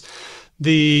 1700s,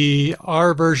 the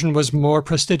R version was more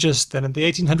prestigious. Then in the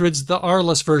 1800s, the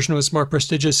R-less version was more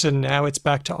prestigious, and now it's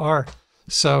back to R.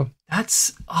 So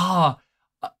That's, I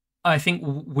think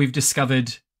we've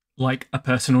discovered like a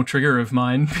personal trigger of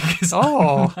mine because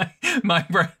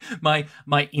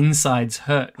my insides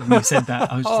hurt when you said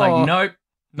that. I was just like, nope,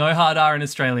 no hard R in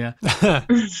Australia.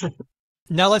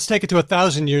 Now let's take it to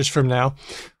 1,000 years from now.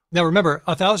 Now remember,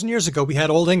 1,000 years ago we had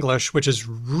Old English, which is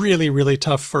really, really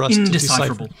tough for us to decipher.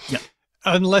 Indecipherable. Yeah.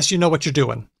 Unless you know what you're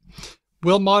doing.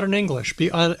 Will modern English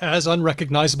be as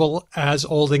unrecognizable as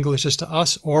Old English is to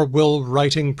us, or will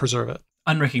writing preserve it?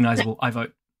 Unrecognizable. I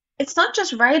vote. It's not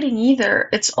just writing either.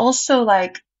 It's also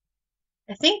like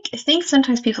I think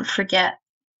sometimes people forget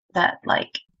that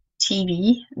like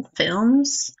TV and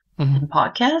films and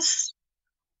podcasts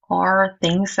are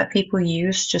things that people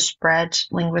use to spread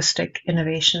linguistic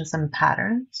innovations and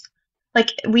patterns.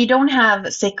 Like we don't have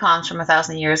sitcoms from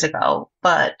 1,000 years ago,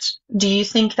 but do you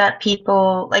think that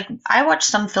people like I watch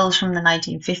some films from the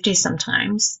 1950s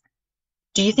sometimes.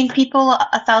 Do you think people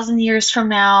 1,000 years from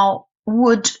now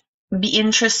would be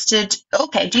interested?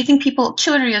 Okay, do you think people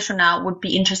 200 years from now would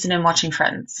be interested in watching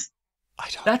Friends? I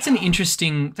don't That's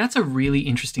know. that's a really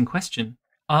interesting question.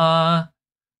 I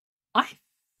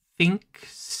think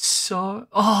so.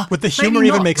 Oh, Would the maybe humor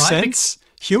even not, make right? sense?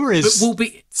 Humor is Will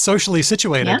be socially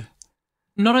situated. Yeah.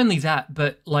 not only that,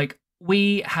 but like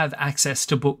we have access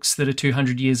to books that are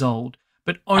 200 years old,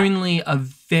 but only a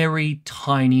very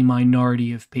tiny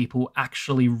minority of people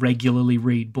actually regularly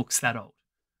read books that old.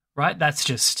 Right? That's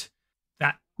just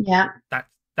that. Yeah.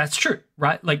 That's true,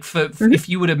 right? Like if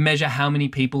you were to measure how many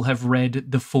people have read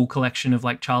the full collection of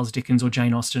like Charles Dickens or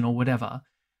Jane Austen or whatever,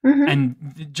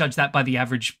 and judge that by the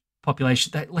average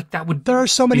population, that would There are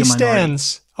so many be a minority.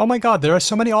 stands. Oh my God, there are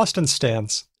so many Austen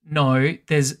stands. No,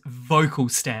 there's vocal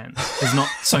stands. There's not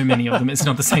so many of them. It's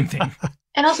not the same thing.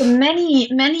 And also many,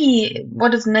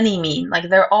 what does many mean? Like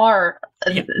there are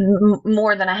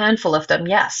more than a handful of them,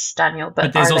 yes, Daniel,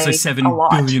 but there's are also they 7 a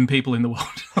lot? billion people in the world.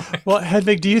 Well,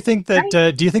 Hedvig, do you think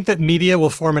that media will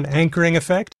form an anchoring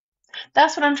effect?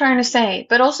 That's what I'm trying to say.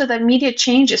 But also that media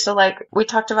changes. So like we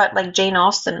talked about like Jane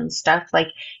Austen and stuff, like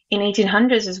in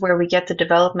 1800s is where we get the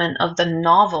development of the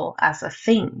novel as a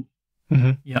thing.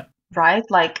 Yeah. Right?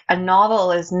 Like a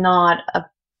novel is not a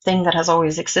thing that has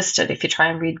always existed. If you try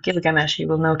and read Gilgamesh, you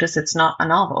will notice it's not a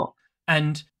novel.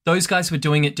 And those guys were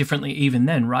doing it differently even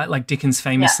then, right? Like Dickens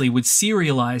famously would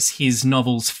serialize his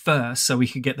novels first so he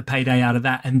could get the payday out of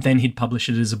that, and then he'd publish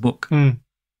it as a book.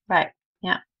 Right.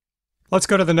 Yeah. Let's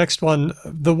go to the next one.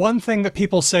 The one thing that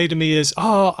people say to me is,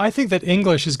 I think that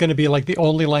English is going to be like the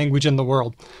only language in the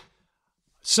world.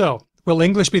 So, will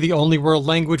English be the only world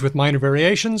language with minor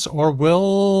variations, or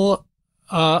will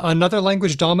another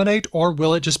language dominate, or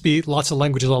will it just be lots of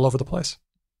languages all over the place?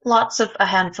 Lots of a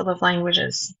handful of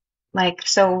languages. Like,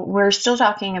 so we're still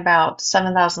talking about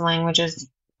 7,000 languages,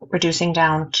 reducing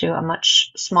down to a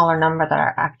much smaller number that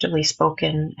are actively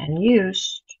spoken and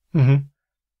used.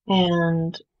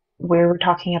 And we were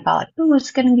talking about like,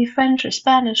 it's going to be French or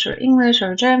Spanish or English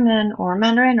or German or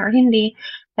Mandarin or Hindi.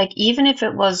 like even if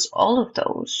it was all of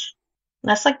those,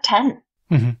 that's like 10,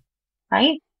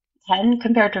 right? 10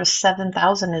 compared to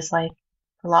 7,000 is like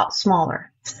a lot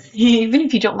smaller. Even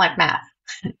if you don't like math,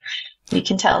 you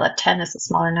can tell that 10 is a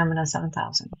smaller number than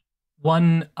 7,000.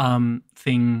 One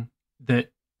thing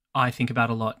that I think about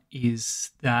a lot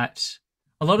is that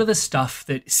a lot of the stuff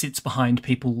that sits behind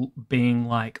people being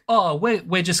like, oh,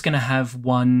 we're just going to have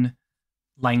one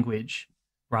language,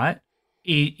 right?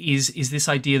 Is this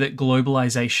idea that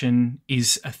globalization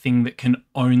is a thing that can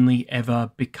only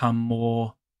ever become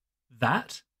more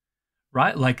that,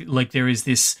 right? Like there is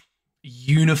this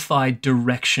unified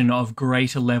direction of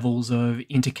greater levels of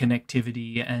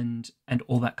interconnectivity and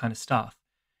all that kind of stuff.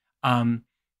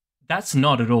 That's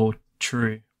not at all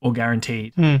true or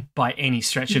guaranteed by any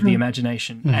stretch of the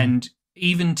imagination. And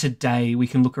even today, we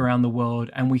can look around the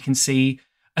world and we can see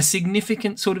a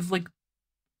significant sort of like,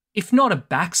 if not a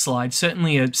backslide,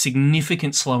 certainly a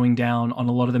significant slowing down on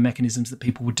a lot of the mechanisms that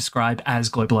people would describe as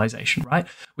globalization, right?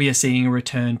 We are seeing a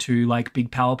return to like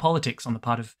big power politics on the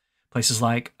part of places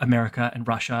like America and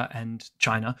Russia and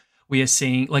China. We are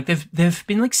seeing like there've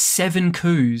been like 7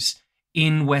 coups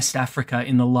in West Africa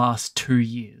in the last 2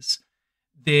 years.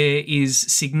 There is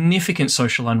significant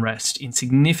social unrest in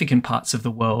significant parts of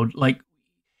the world. Like,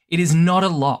 it is not a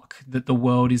lock that the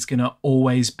world is going to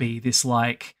always be this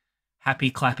like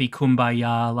happy clappy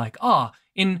kumbaya, like,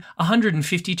 in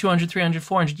 150, 200, 300,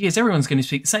 400 years, everyone's going to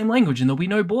speak the same language and there'll be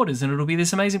no borders and it'll be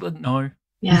this amazing. But no,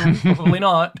 probably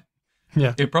not.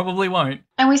 Yeah, it probably won't.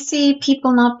 And we see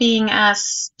people not being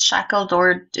as shackled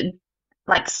or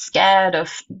like scared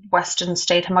of Western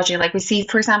state homogeneity. Like we see,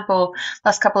 for example,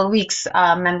 last couple of weeks,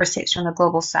 member states from the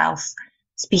global South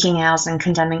speaking out and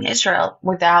condemning Israel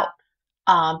without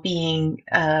being,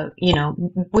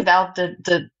 without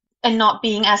the and not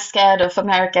being as scared of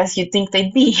America as you'd think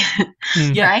they'd be,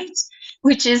 right?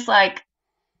 Which is like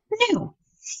new.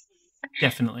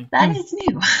 Definitely, that is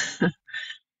new.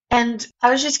 And I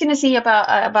was just going to say about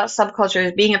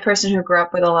subcultures, being a person who grew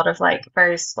up with a lot of like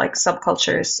various like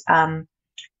subcultures,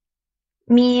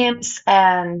 memes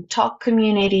and talk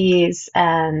communities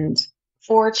and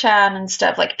 4chan and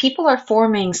stuff. Like people are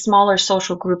forming smaller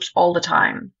social groups all the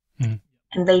time,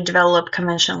 and they develop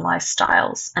conventionalized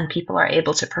styles, and people are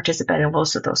able to participate in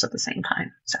most of those at the same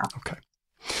time. So okay.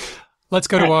 Let's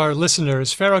go to our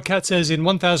listeners. Pharaoh Cat says, in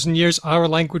 1,000 years, our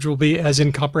language will be as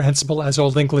incomprehensible as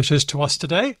Old English is to us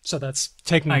today. So that's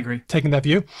taking that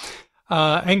view.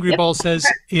 Angry Ball says,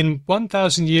 in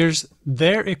 1,000 years,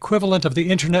 their equivalent of the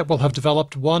internet will have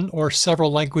developed one or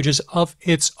several languages of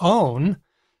its own,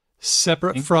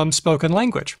 separate from spoken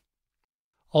language.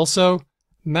 Also,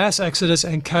 mass exodus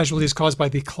and casualties caused by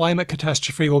the climate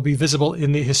catastrophe will be visible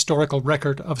in the historical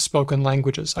record of spoken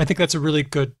languages. I think that's a really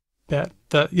good bet.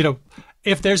 That,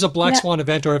 if there's a black swan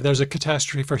event or if there's a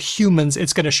catastrophe for humans,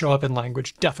 it's going to show up in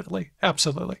language. Definitely.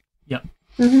 Absolutely. Yeah.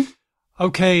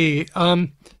 Okay.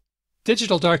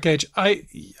 Digital Dark Age.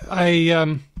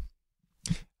 I'm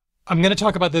going to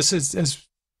talk about this as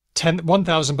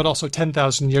 1,000, but also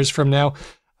 10,000 years from now.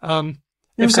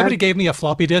 If somebody gave me a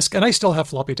floppy disk, and I still have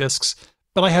floppy disks,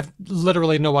 but I have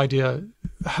literally no idea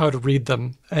how to read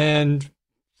them. And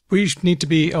we need to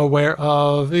be aware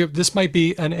of, this might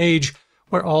be an age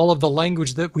where all of the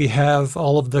language that we have,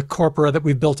 all of the corpora that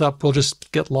we've built up will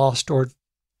just get lost or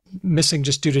missing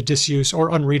just due to disuse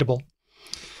or unreadable.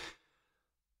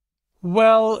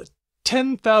 Well,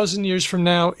 10,000 years from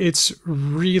now, it's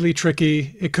really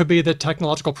tricky. It could be that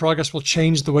technological progress will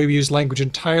change the way we use language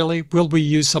entirely. Will we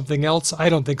use something else? I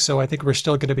don't think so. I think we're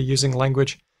still going to be using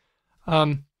language.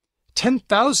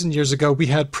 10,000 years ago, we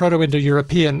had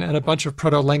Proto-Indo-European and a bunch of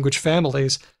proto-language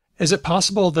families. Is it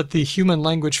possible that the human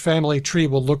language family tree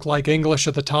will look like English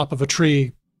at the top of a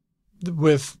tree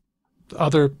with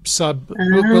other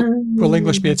will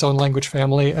English be its own language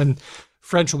family and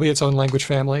French will be its own language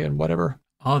family and whatever?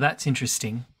 Oh, that's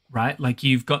interesting, right? Like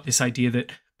you've got this idea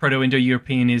that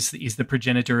Proto-Indo-European is the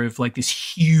progenitor of like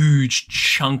this huge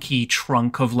chunky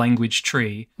trunk of language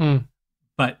tree.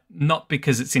 But not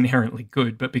because it's inherently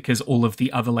good, but because all of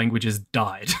the other languages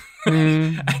died.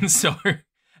 And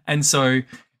so,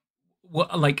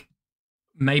 like,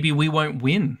 maybe we won't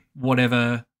win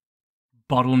whatever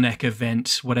bottleneck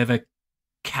event, whatever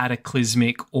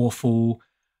cataclysmic, awful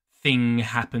thing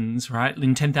happens, right?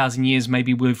 In 10,000 years,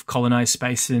 maybe we've colonized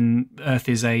space and Earth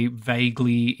is a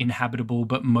vaguely inhabitable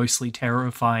but mostly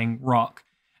terrifying rock,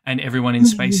 and everyone in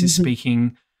space is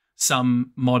speaking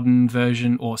some modern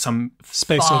version or some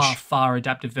far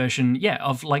adapted version,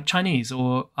 of like Chinese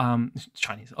or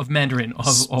of Mandarin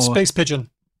or space pigeon.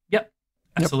 Yep,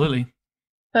 absolutely.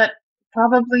 But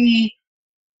probably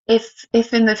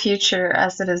if in the future,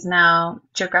 as it is now,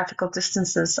 geographical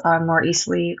distances are more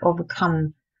easily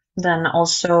overcome, then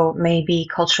also maybe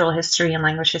cultural history and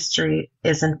language history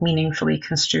isn't meaningfully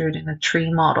construed in a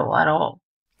tree model at all.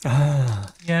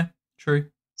 Ah. Yeah, true.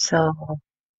 So,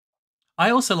 I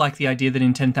also like the idea that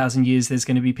in 10,000 years there's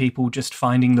going to be people just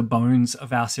finding the bones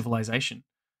of our civilization,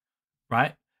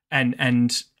 right?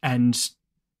 And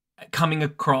coming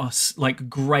across like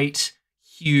great,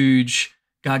 huge,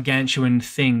 gargantuan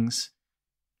things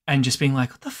and just being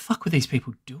like, what the fuck were these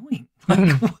people doing?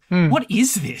 Like, what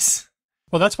is this?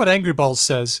 Well, that's what Angry Balls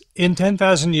says. In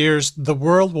 10,000 years, the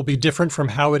world will be different from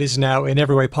how it is now in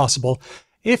every way possible.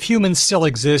 If humans still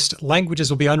exist, languages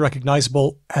will be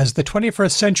unrecognizable, as the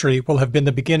 21st century will have been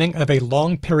the beginning of a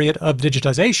long period of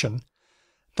digitization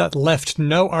that left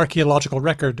no archaeological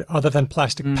record other than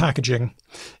plastic packaging.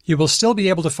 You will still be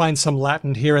able to find some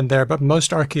Latin here and there, but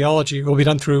most archaeology will be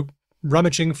done through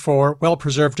rummaging for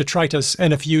well-preserved detritus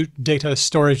and a few data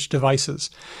storage devices.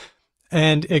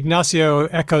 And Ignacio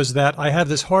echoes that. I have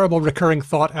this horrible recurring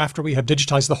thought after we have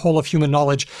digitized the whole of human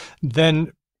knowledge,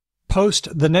 then post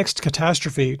the next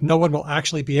catastrophe, no one will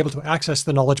actually be able to access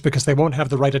the knowledge because they won't have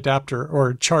the right adapter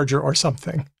or charger or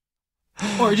something.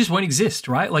 Or it just won't exist,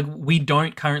 right? Like, we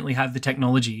don't currently have the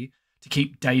technology to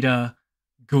keep data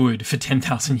good for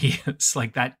 10,000 years.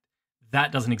 Like, that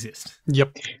doesn't exist.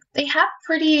 Yep. they have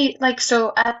pretty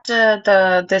so at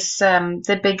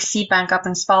the big sea bank up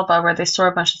in Svalbard where they store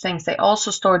a bunch of things. They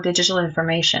also store digital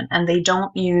information, and they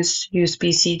don't use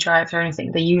USB-C drives or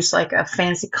anything. They use like a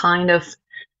fancy kind of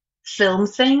film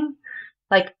thing.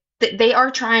 Like they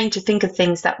are trying to think of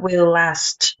things that will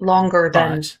last longer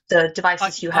than But the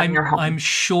devices you have in your home. I'm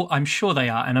sure they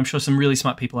are, and I'm sure some really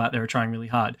smart people out there are trying really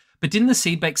hard. But didn't the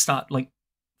seed bank start like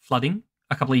flooding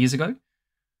a couple of years ago?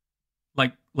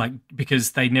 Like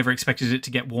because they never expected it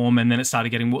to get warm, and then it started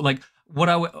getting warm. Like,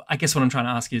 I guess what I'm trying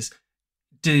to ask is,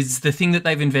 does the thing that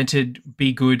they've invented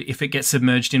be good if it gets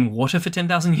submerged in water for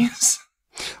 10,000 years?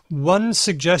 One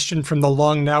suggestion from the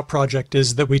Long Now project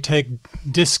is that we take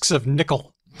discs of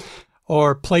nickel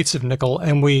or plates of nickel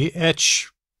and we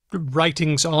etch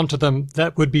writings onto them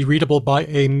that would be readable by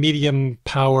a medium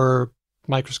power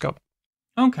microscope.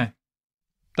 Okay.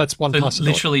 That's one So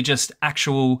possibility. literally just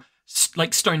actual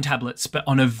like stone tablets, but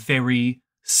on a very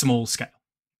small scale.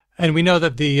 And we know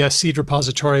that the seed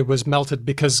repository was melted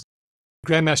because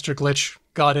Grandmaster Glitch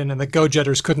got in and the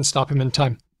Go-Jetters couldn't stop him in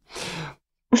time.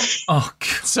 Oh,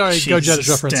 God. Sorry, Jesus, Go-Jetters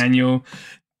reference.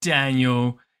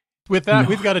 Daniel. With that, No.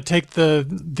 we've got to take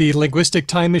the linguistic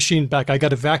time machine back. I got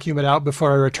to vacuum it out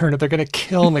before I return it. They're going to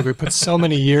kill me. We put so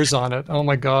many years on it. Oh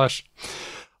my gosh.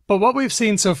 But what we've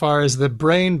seen so far is that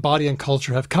brain, body, and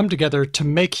culture have come together to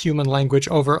make human language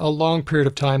over a long period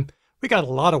of time. We got a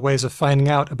lot of ways of finding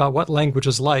out about what language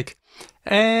is like.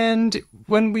 And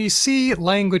when we see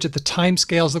language at the time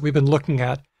scales that we've been looking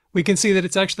at, we can see that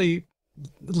it's actually,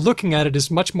 looking at it is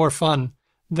much more fun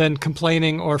than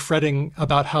complaining or fretting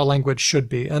about how language should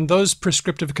be. And those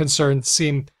prescriptive concerns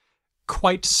seem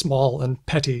quite small and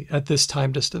petty at this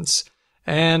time distance.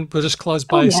 And we'll just close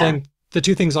by saying the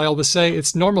two things I always say: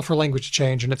 it's normal for language to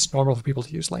change, and it's normal for people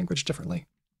to use language differently.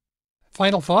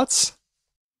 Final thoughts?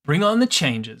 Bring on the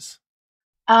changes.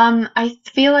 I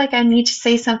feel like I need to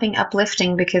say something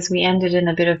uplifting because we ended in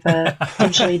a bit of a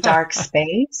potentially dark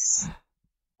space.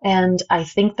 And I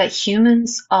think that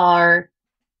humans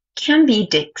can be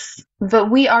dicks, but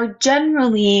we are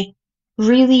generally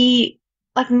really,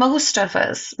 like most of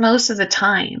us, most of the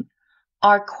time,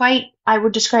 are quite, I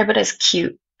would describe it as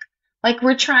cute. Like,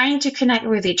 we're trying to connect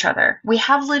with each other. We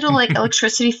have little like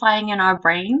electricity flying in our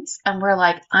brains, and we're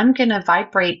like, I'm gonna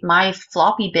vibrate my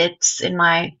floppy bits in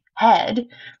my head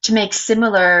to make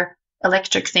similar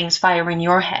electric things fire in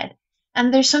your head.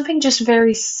 And there's something just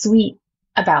very sweet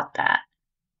about that.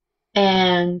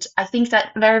 And I think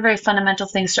that very, very fundamental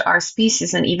things to our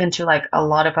species, and even to like a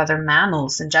lot of other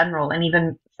mammals in general, and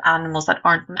even animals that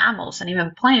aren't mammals, and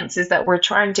even plants, is that we're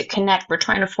trying to connect, we're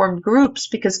trying to form groups,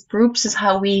 because groups is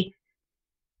how we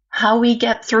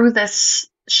get through this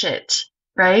shit,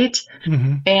 right?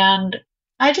 Mm-hmm. And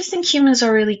I just think humans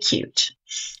are really cute.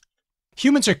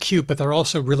 Humans are cute, but they're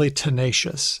also really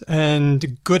tenacious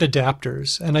and good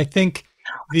adapters. And I think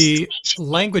the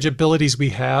language abilities we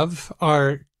have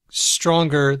are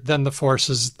stronger than the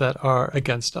forces that are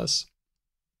against us.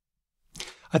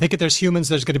 I think if there's humans,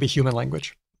 there's going to be human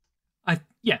language. I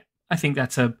think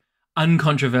that's a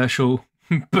uncontroversial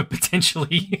but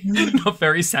potentially not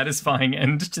very satisfying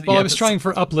end to the Well, episode. I was trying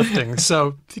for uplifting,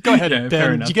 so go ahead, Yeah, fair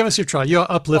Ben. enough. You give us your try. You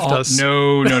uplift us.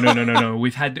 No.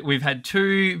 We've had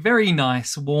two very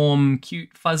nice, warm,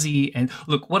 cute, fuzzy, and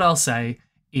look, what I'll say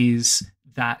is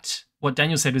that what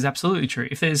Daniel said was absolutely true.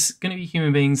 If there's going to be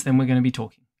human beings, then we're going to be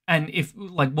talking. And if,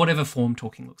 like, whatever form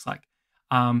talking looks like.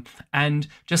 And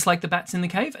just like the bats in the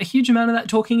cave, a huge amount of that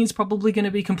talking is probably going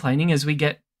to be complaining as we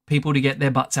get people to get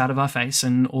their butts out of our face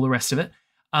and all the rest of it.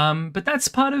 But that's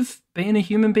part of being a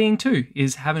human being too,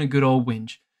 is having a good old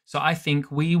whinge. So I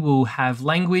think we will have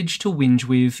language to whinge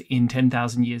with in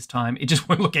 10,000 years' time. It just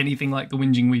won't look anything like the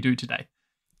whinging we do today.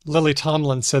 Lily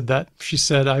Tomlin said that. She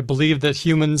said, I believe that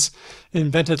humans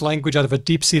invented language out of a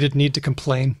deep-seated need to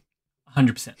complain.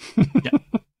 100%. Yeah.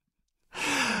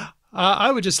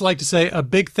 I would just like to say a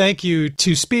big thank you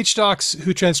to Speech Docs,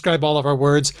 who transcribe all of our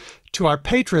words, to our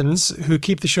patrons who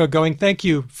keep the show going. Thank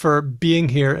you for being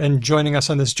here and joining us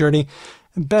on this journey.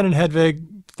 And Ben and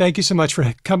Hedvig, thank you so much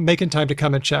for making time to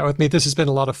come and chat with me. This has been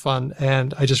a lot of fun,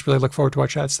 and I just really look forward to our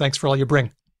chats. Thanks for all you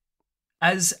bring.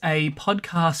 As a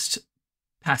podcast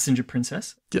passenger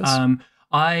princess, yes.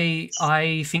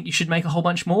 I think you should make a whole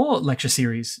bunch more lecture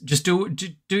series. Just do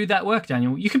that work,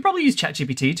 Daniel. You can probably use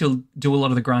ChatGPT to do a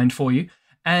lot of the grind for you,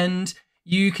 and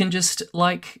you can just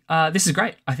this is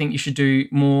great. I think you should do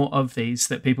more of these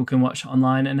that people can watch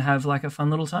online and have like a fun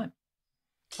little time.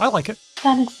 I like it.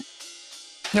 That is.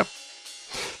 Yep.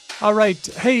 All right.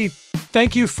 Hey,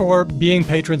 thank you for being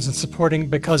patrons and supporting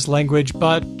Because Language.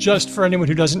 But just for anyone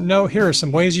who doesn't know, here are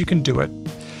some ways you can do it.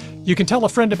 You can tell a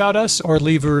friend about us or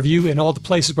leave a review in all the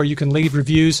places where you can leave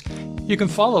reviews. You can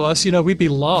follow us. We'd be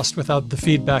lost without the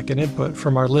feedback and input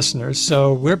from our listeners.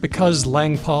 So we're Because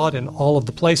Lang Pod in all of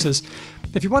the places.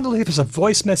 If you want to leave us a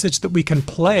voice message that we can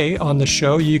play on the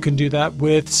show, you can do that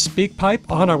with SpeakPipe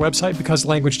on our website,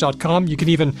 becauselanguage.com. You can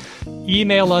even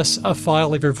email us a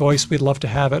file of your voice. We'd love to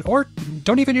have it. Or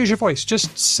don't even use your voice.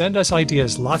 Just send us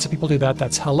ideas. Lots of people do that.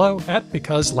 That's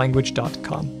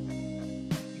hello@becauselanguage.com.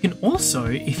 You can also,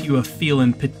 if you are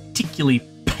feeling particularly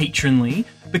patronly,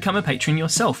 become a patron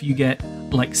yourself. You get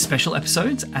like special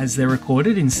episodes as they're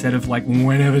recorded instead of like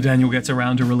whenever Daniel gets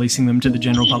around to releasing them to the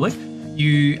general public.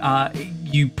 You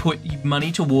put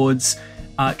money towards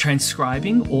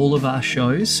transcribing all of our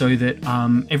shows so that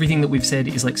everything that we've said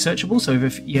is like searchable. So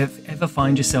if you ever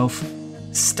find yourself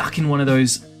stuck in one of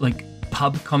those like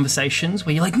pub conversations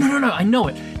where you're like, no, I know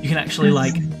it, you can actually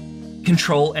like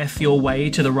Control F your way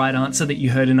to the right answer that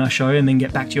you heard in our show and then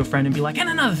get back to your friend and be like, and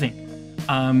another thing.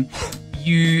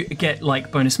 You get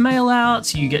like bonus mail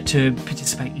outs, you get to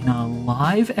participate in our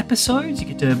live episodes, you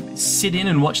get to sit in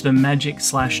and watch the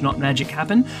magic/not magic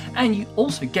happen, and you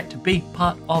also get to be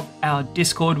part of our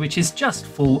Discord, which is just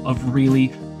full of really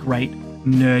great,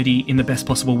 nerdy, in the best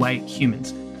possible way,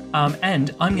 humans.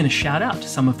 And I'm going to shout out to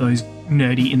some of those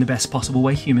nerdy, in the best possible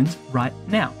way humans right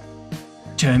now.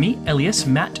 Termy, Elias,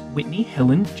 Matt, Whitney,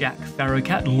 Helen, Jack,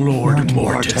 Pharaohcat, Lord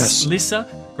Mortis, Lissa,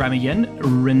 Gramayen,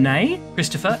 Renee,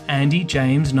 Christopher, Andy,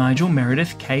 James, Nigel,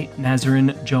 Meredith, Kate,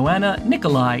 Nazarene, Joanna,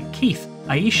 Nikolai, Keith,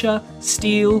 Aisha,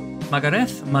 Steele,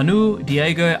 Margareth, Manu,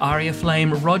 Diego, Aria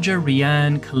Flame, Roger,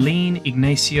 Rianne, Colleen,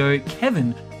 Ignacio,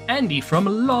 Kevin, Andy from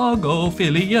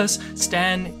Logophilius,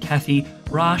 Stan, Kathy,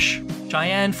 Rash,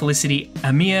 Cheyenne, Felicity,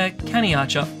 Amir, Canny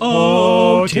Archer,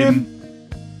 Tim,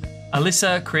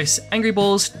 Alyssa, Chris, Angry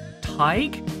Balls,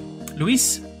 Tig,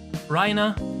 Luis,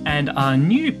 Raina, and our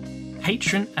new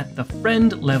patron at the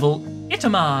friend level,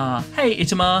 Itamar. Hey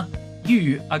Itamar,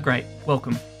 you are great.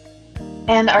 Welcome.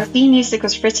 And our theme music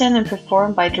was written and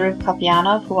performed by Drew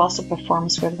Papianov, who also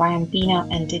performs with Ryan Bino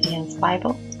and Didion's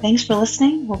Bible. Thanks for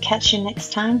listening. We'll catch you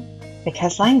next time.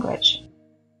 Because Language.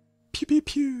 Pew, pew,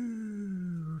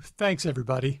 pew. Thanks,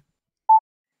 everybody.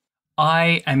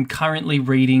 I am currently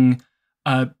reading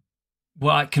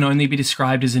what can only be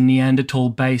described as a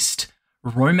Neanderthal-based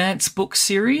romance book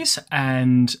series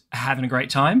and having a great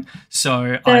time.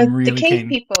 So I'm really the cave keen.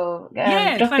 People.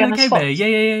 Yeah, Find the Cave Bear.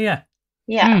 Yeah.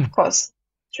 Yeah, of course.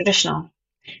 Traditional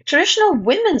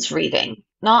women's reading,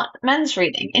 not men's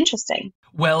reading. Interesting.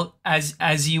 Well,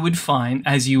 as you would find,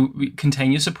 as you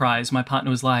contain your surprise, my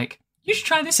partner was like, you should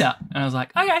try this out. And I was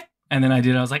like, okay. And then I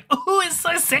did. I was like, oh, it's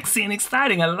so sexy and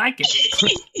exciting. I like it.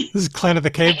 This is Clan of the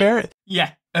Cave Bear?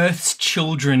 Yeah. Earth's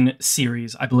Children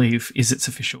series, I believe, is its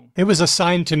official. It was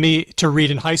assigned to me to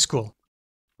read in high school.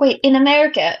 Wait, in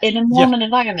America, in a Mormon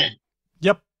environment?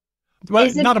 Yep. Well,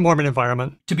 not a Mormon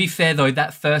environment. To be fair, though,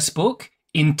 that first book,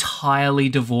 entirely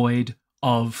devoid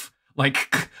of,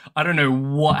 like, I don't know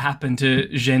what happened to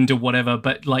Jen or whatever,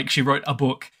 but, like, she wrote a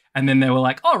book and then they were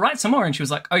like, oh, write some more. And she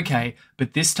was like, okay,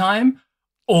 but this time,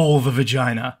 all the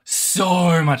vagina.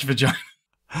 So much vagina.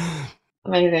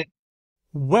 Amazing.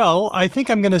 Well, I think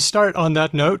I'm going to start on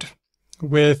that note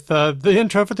with the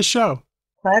intro for the show.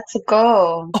 Let's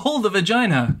go. All the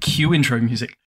vagina. Cue intro music.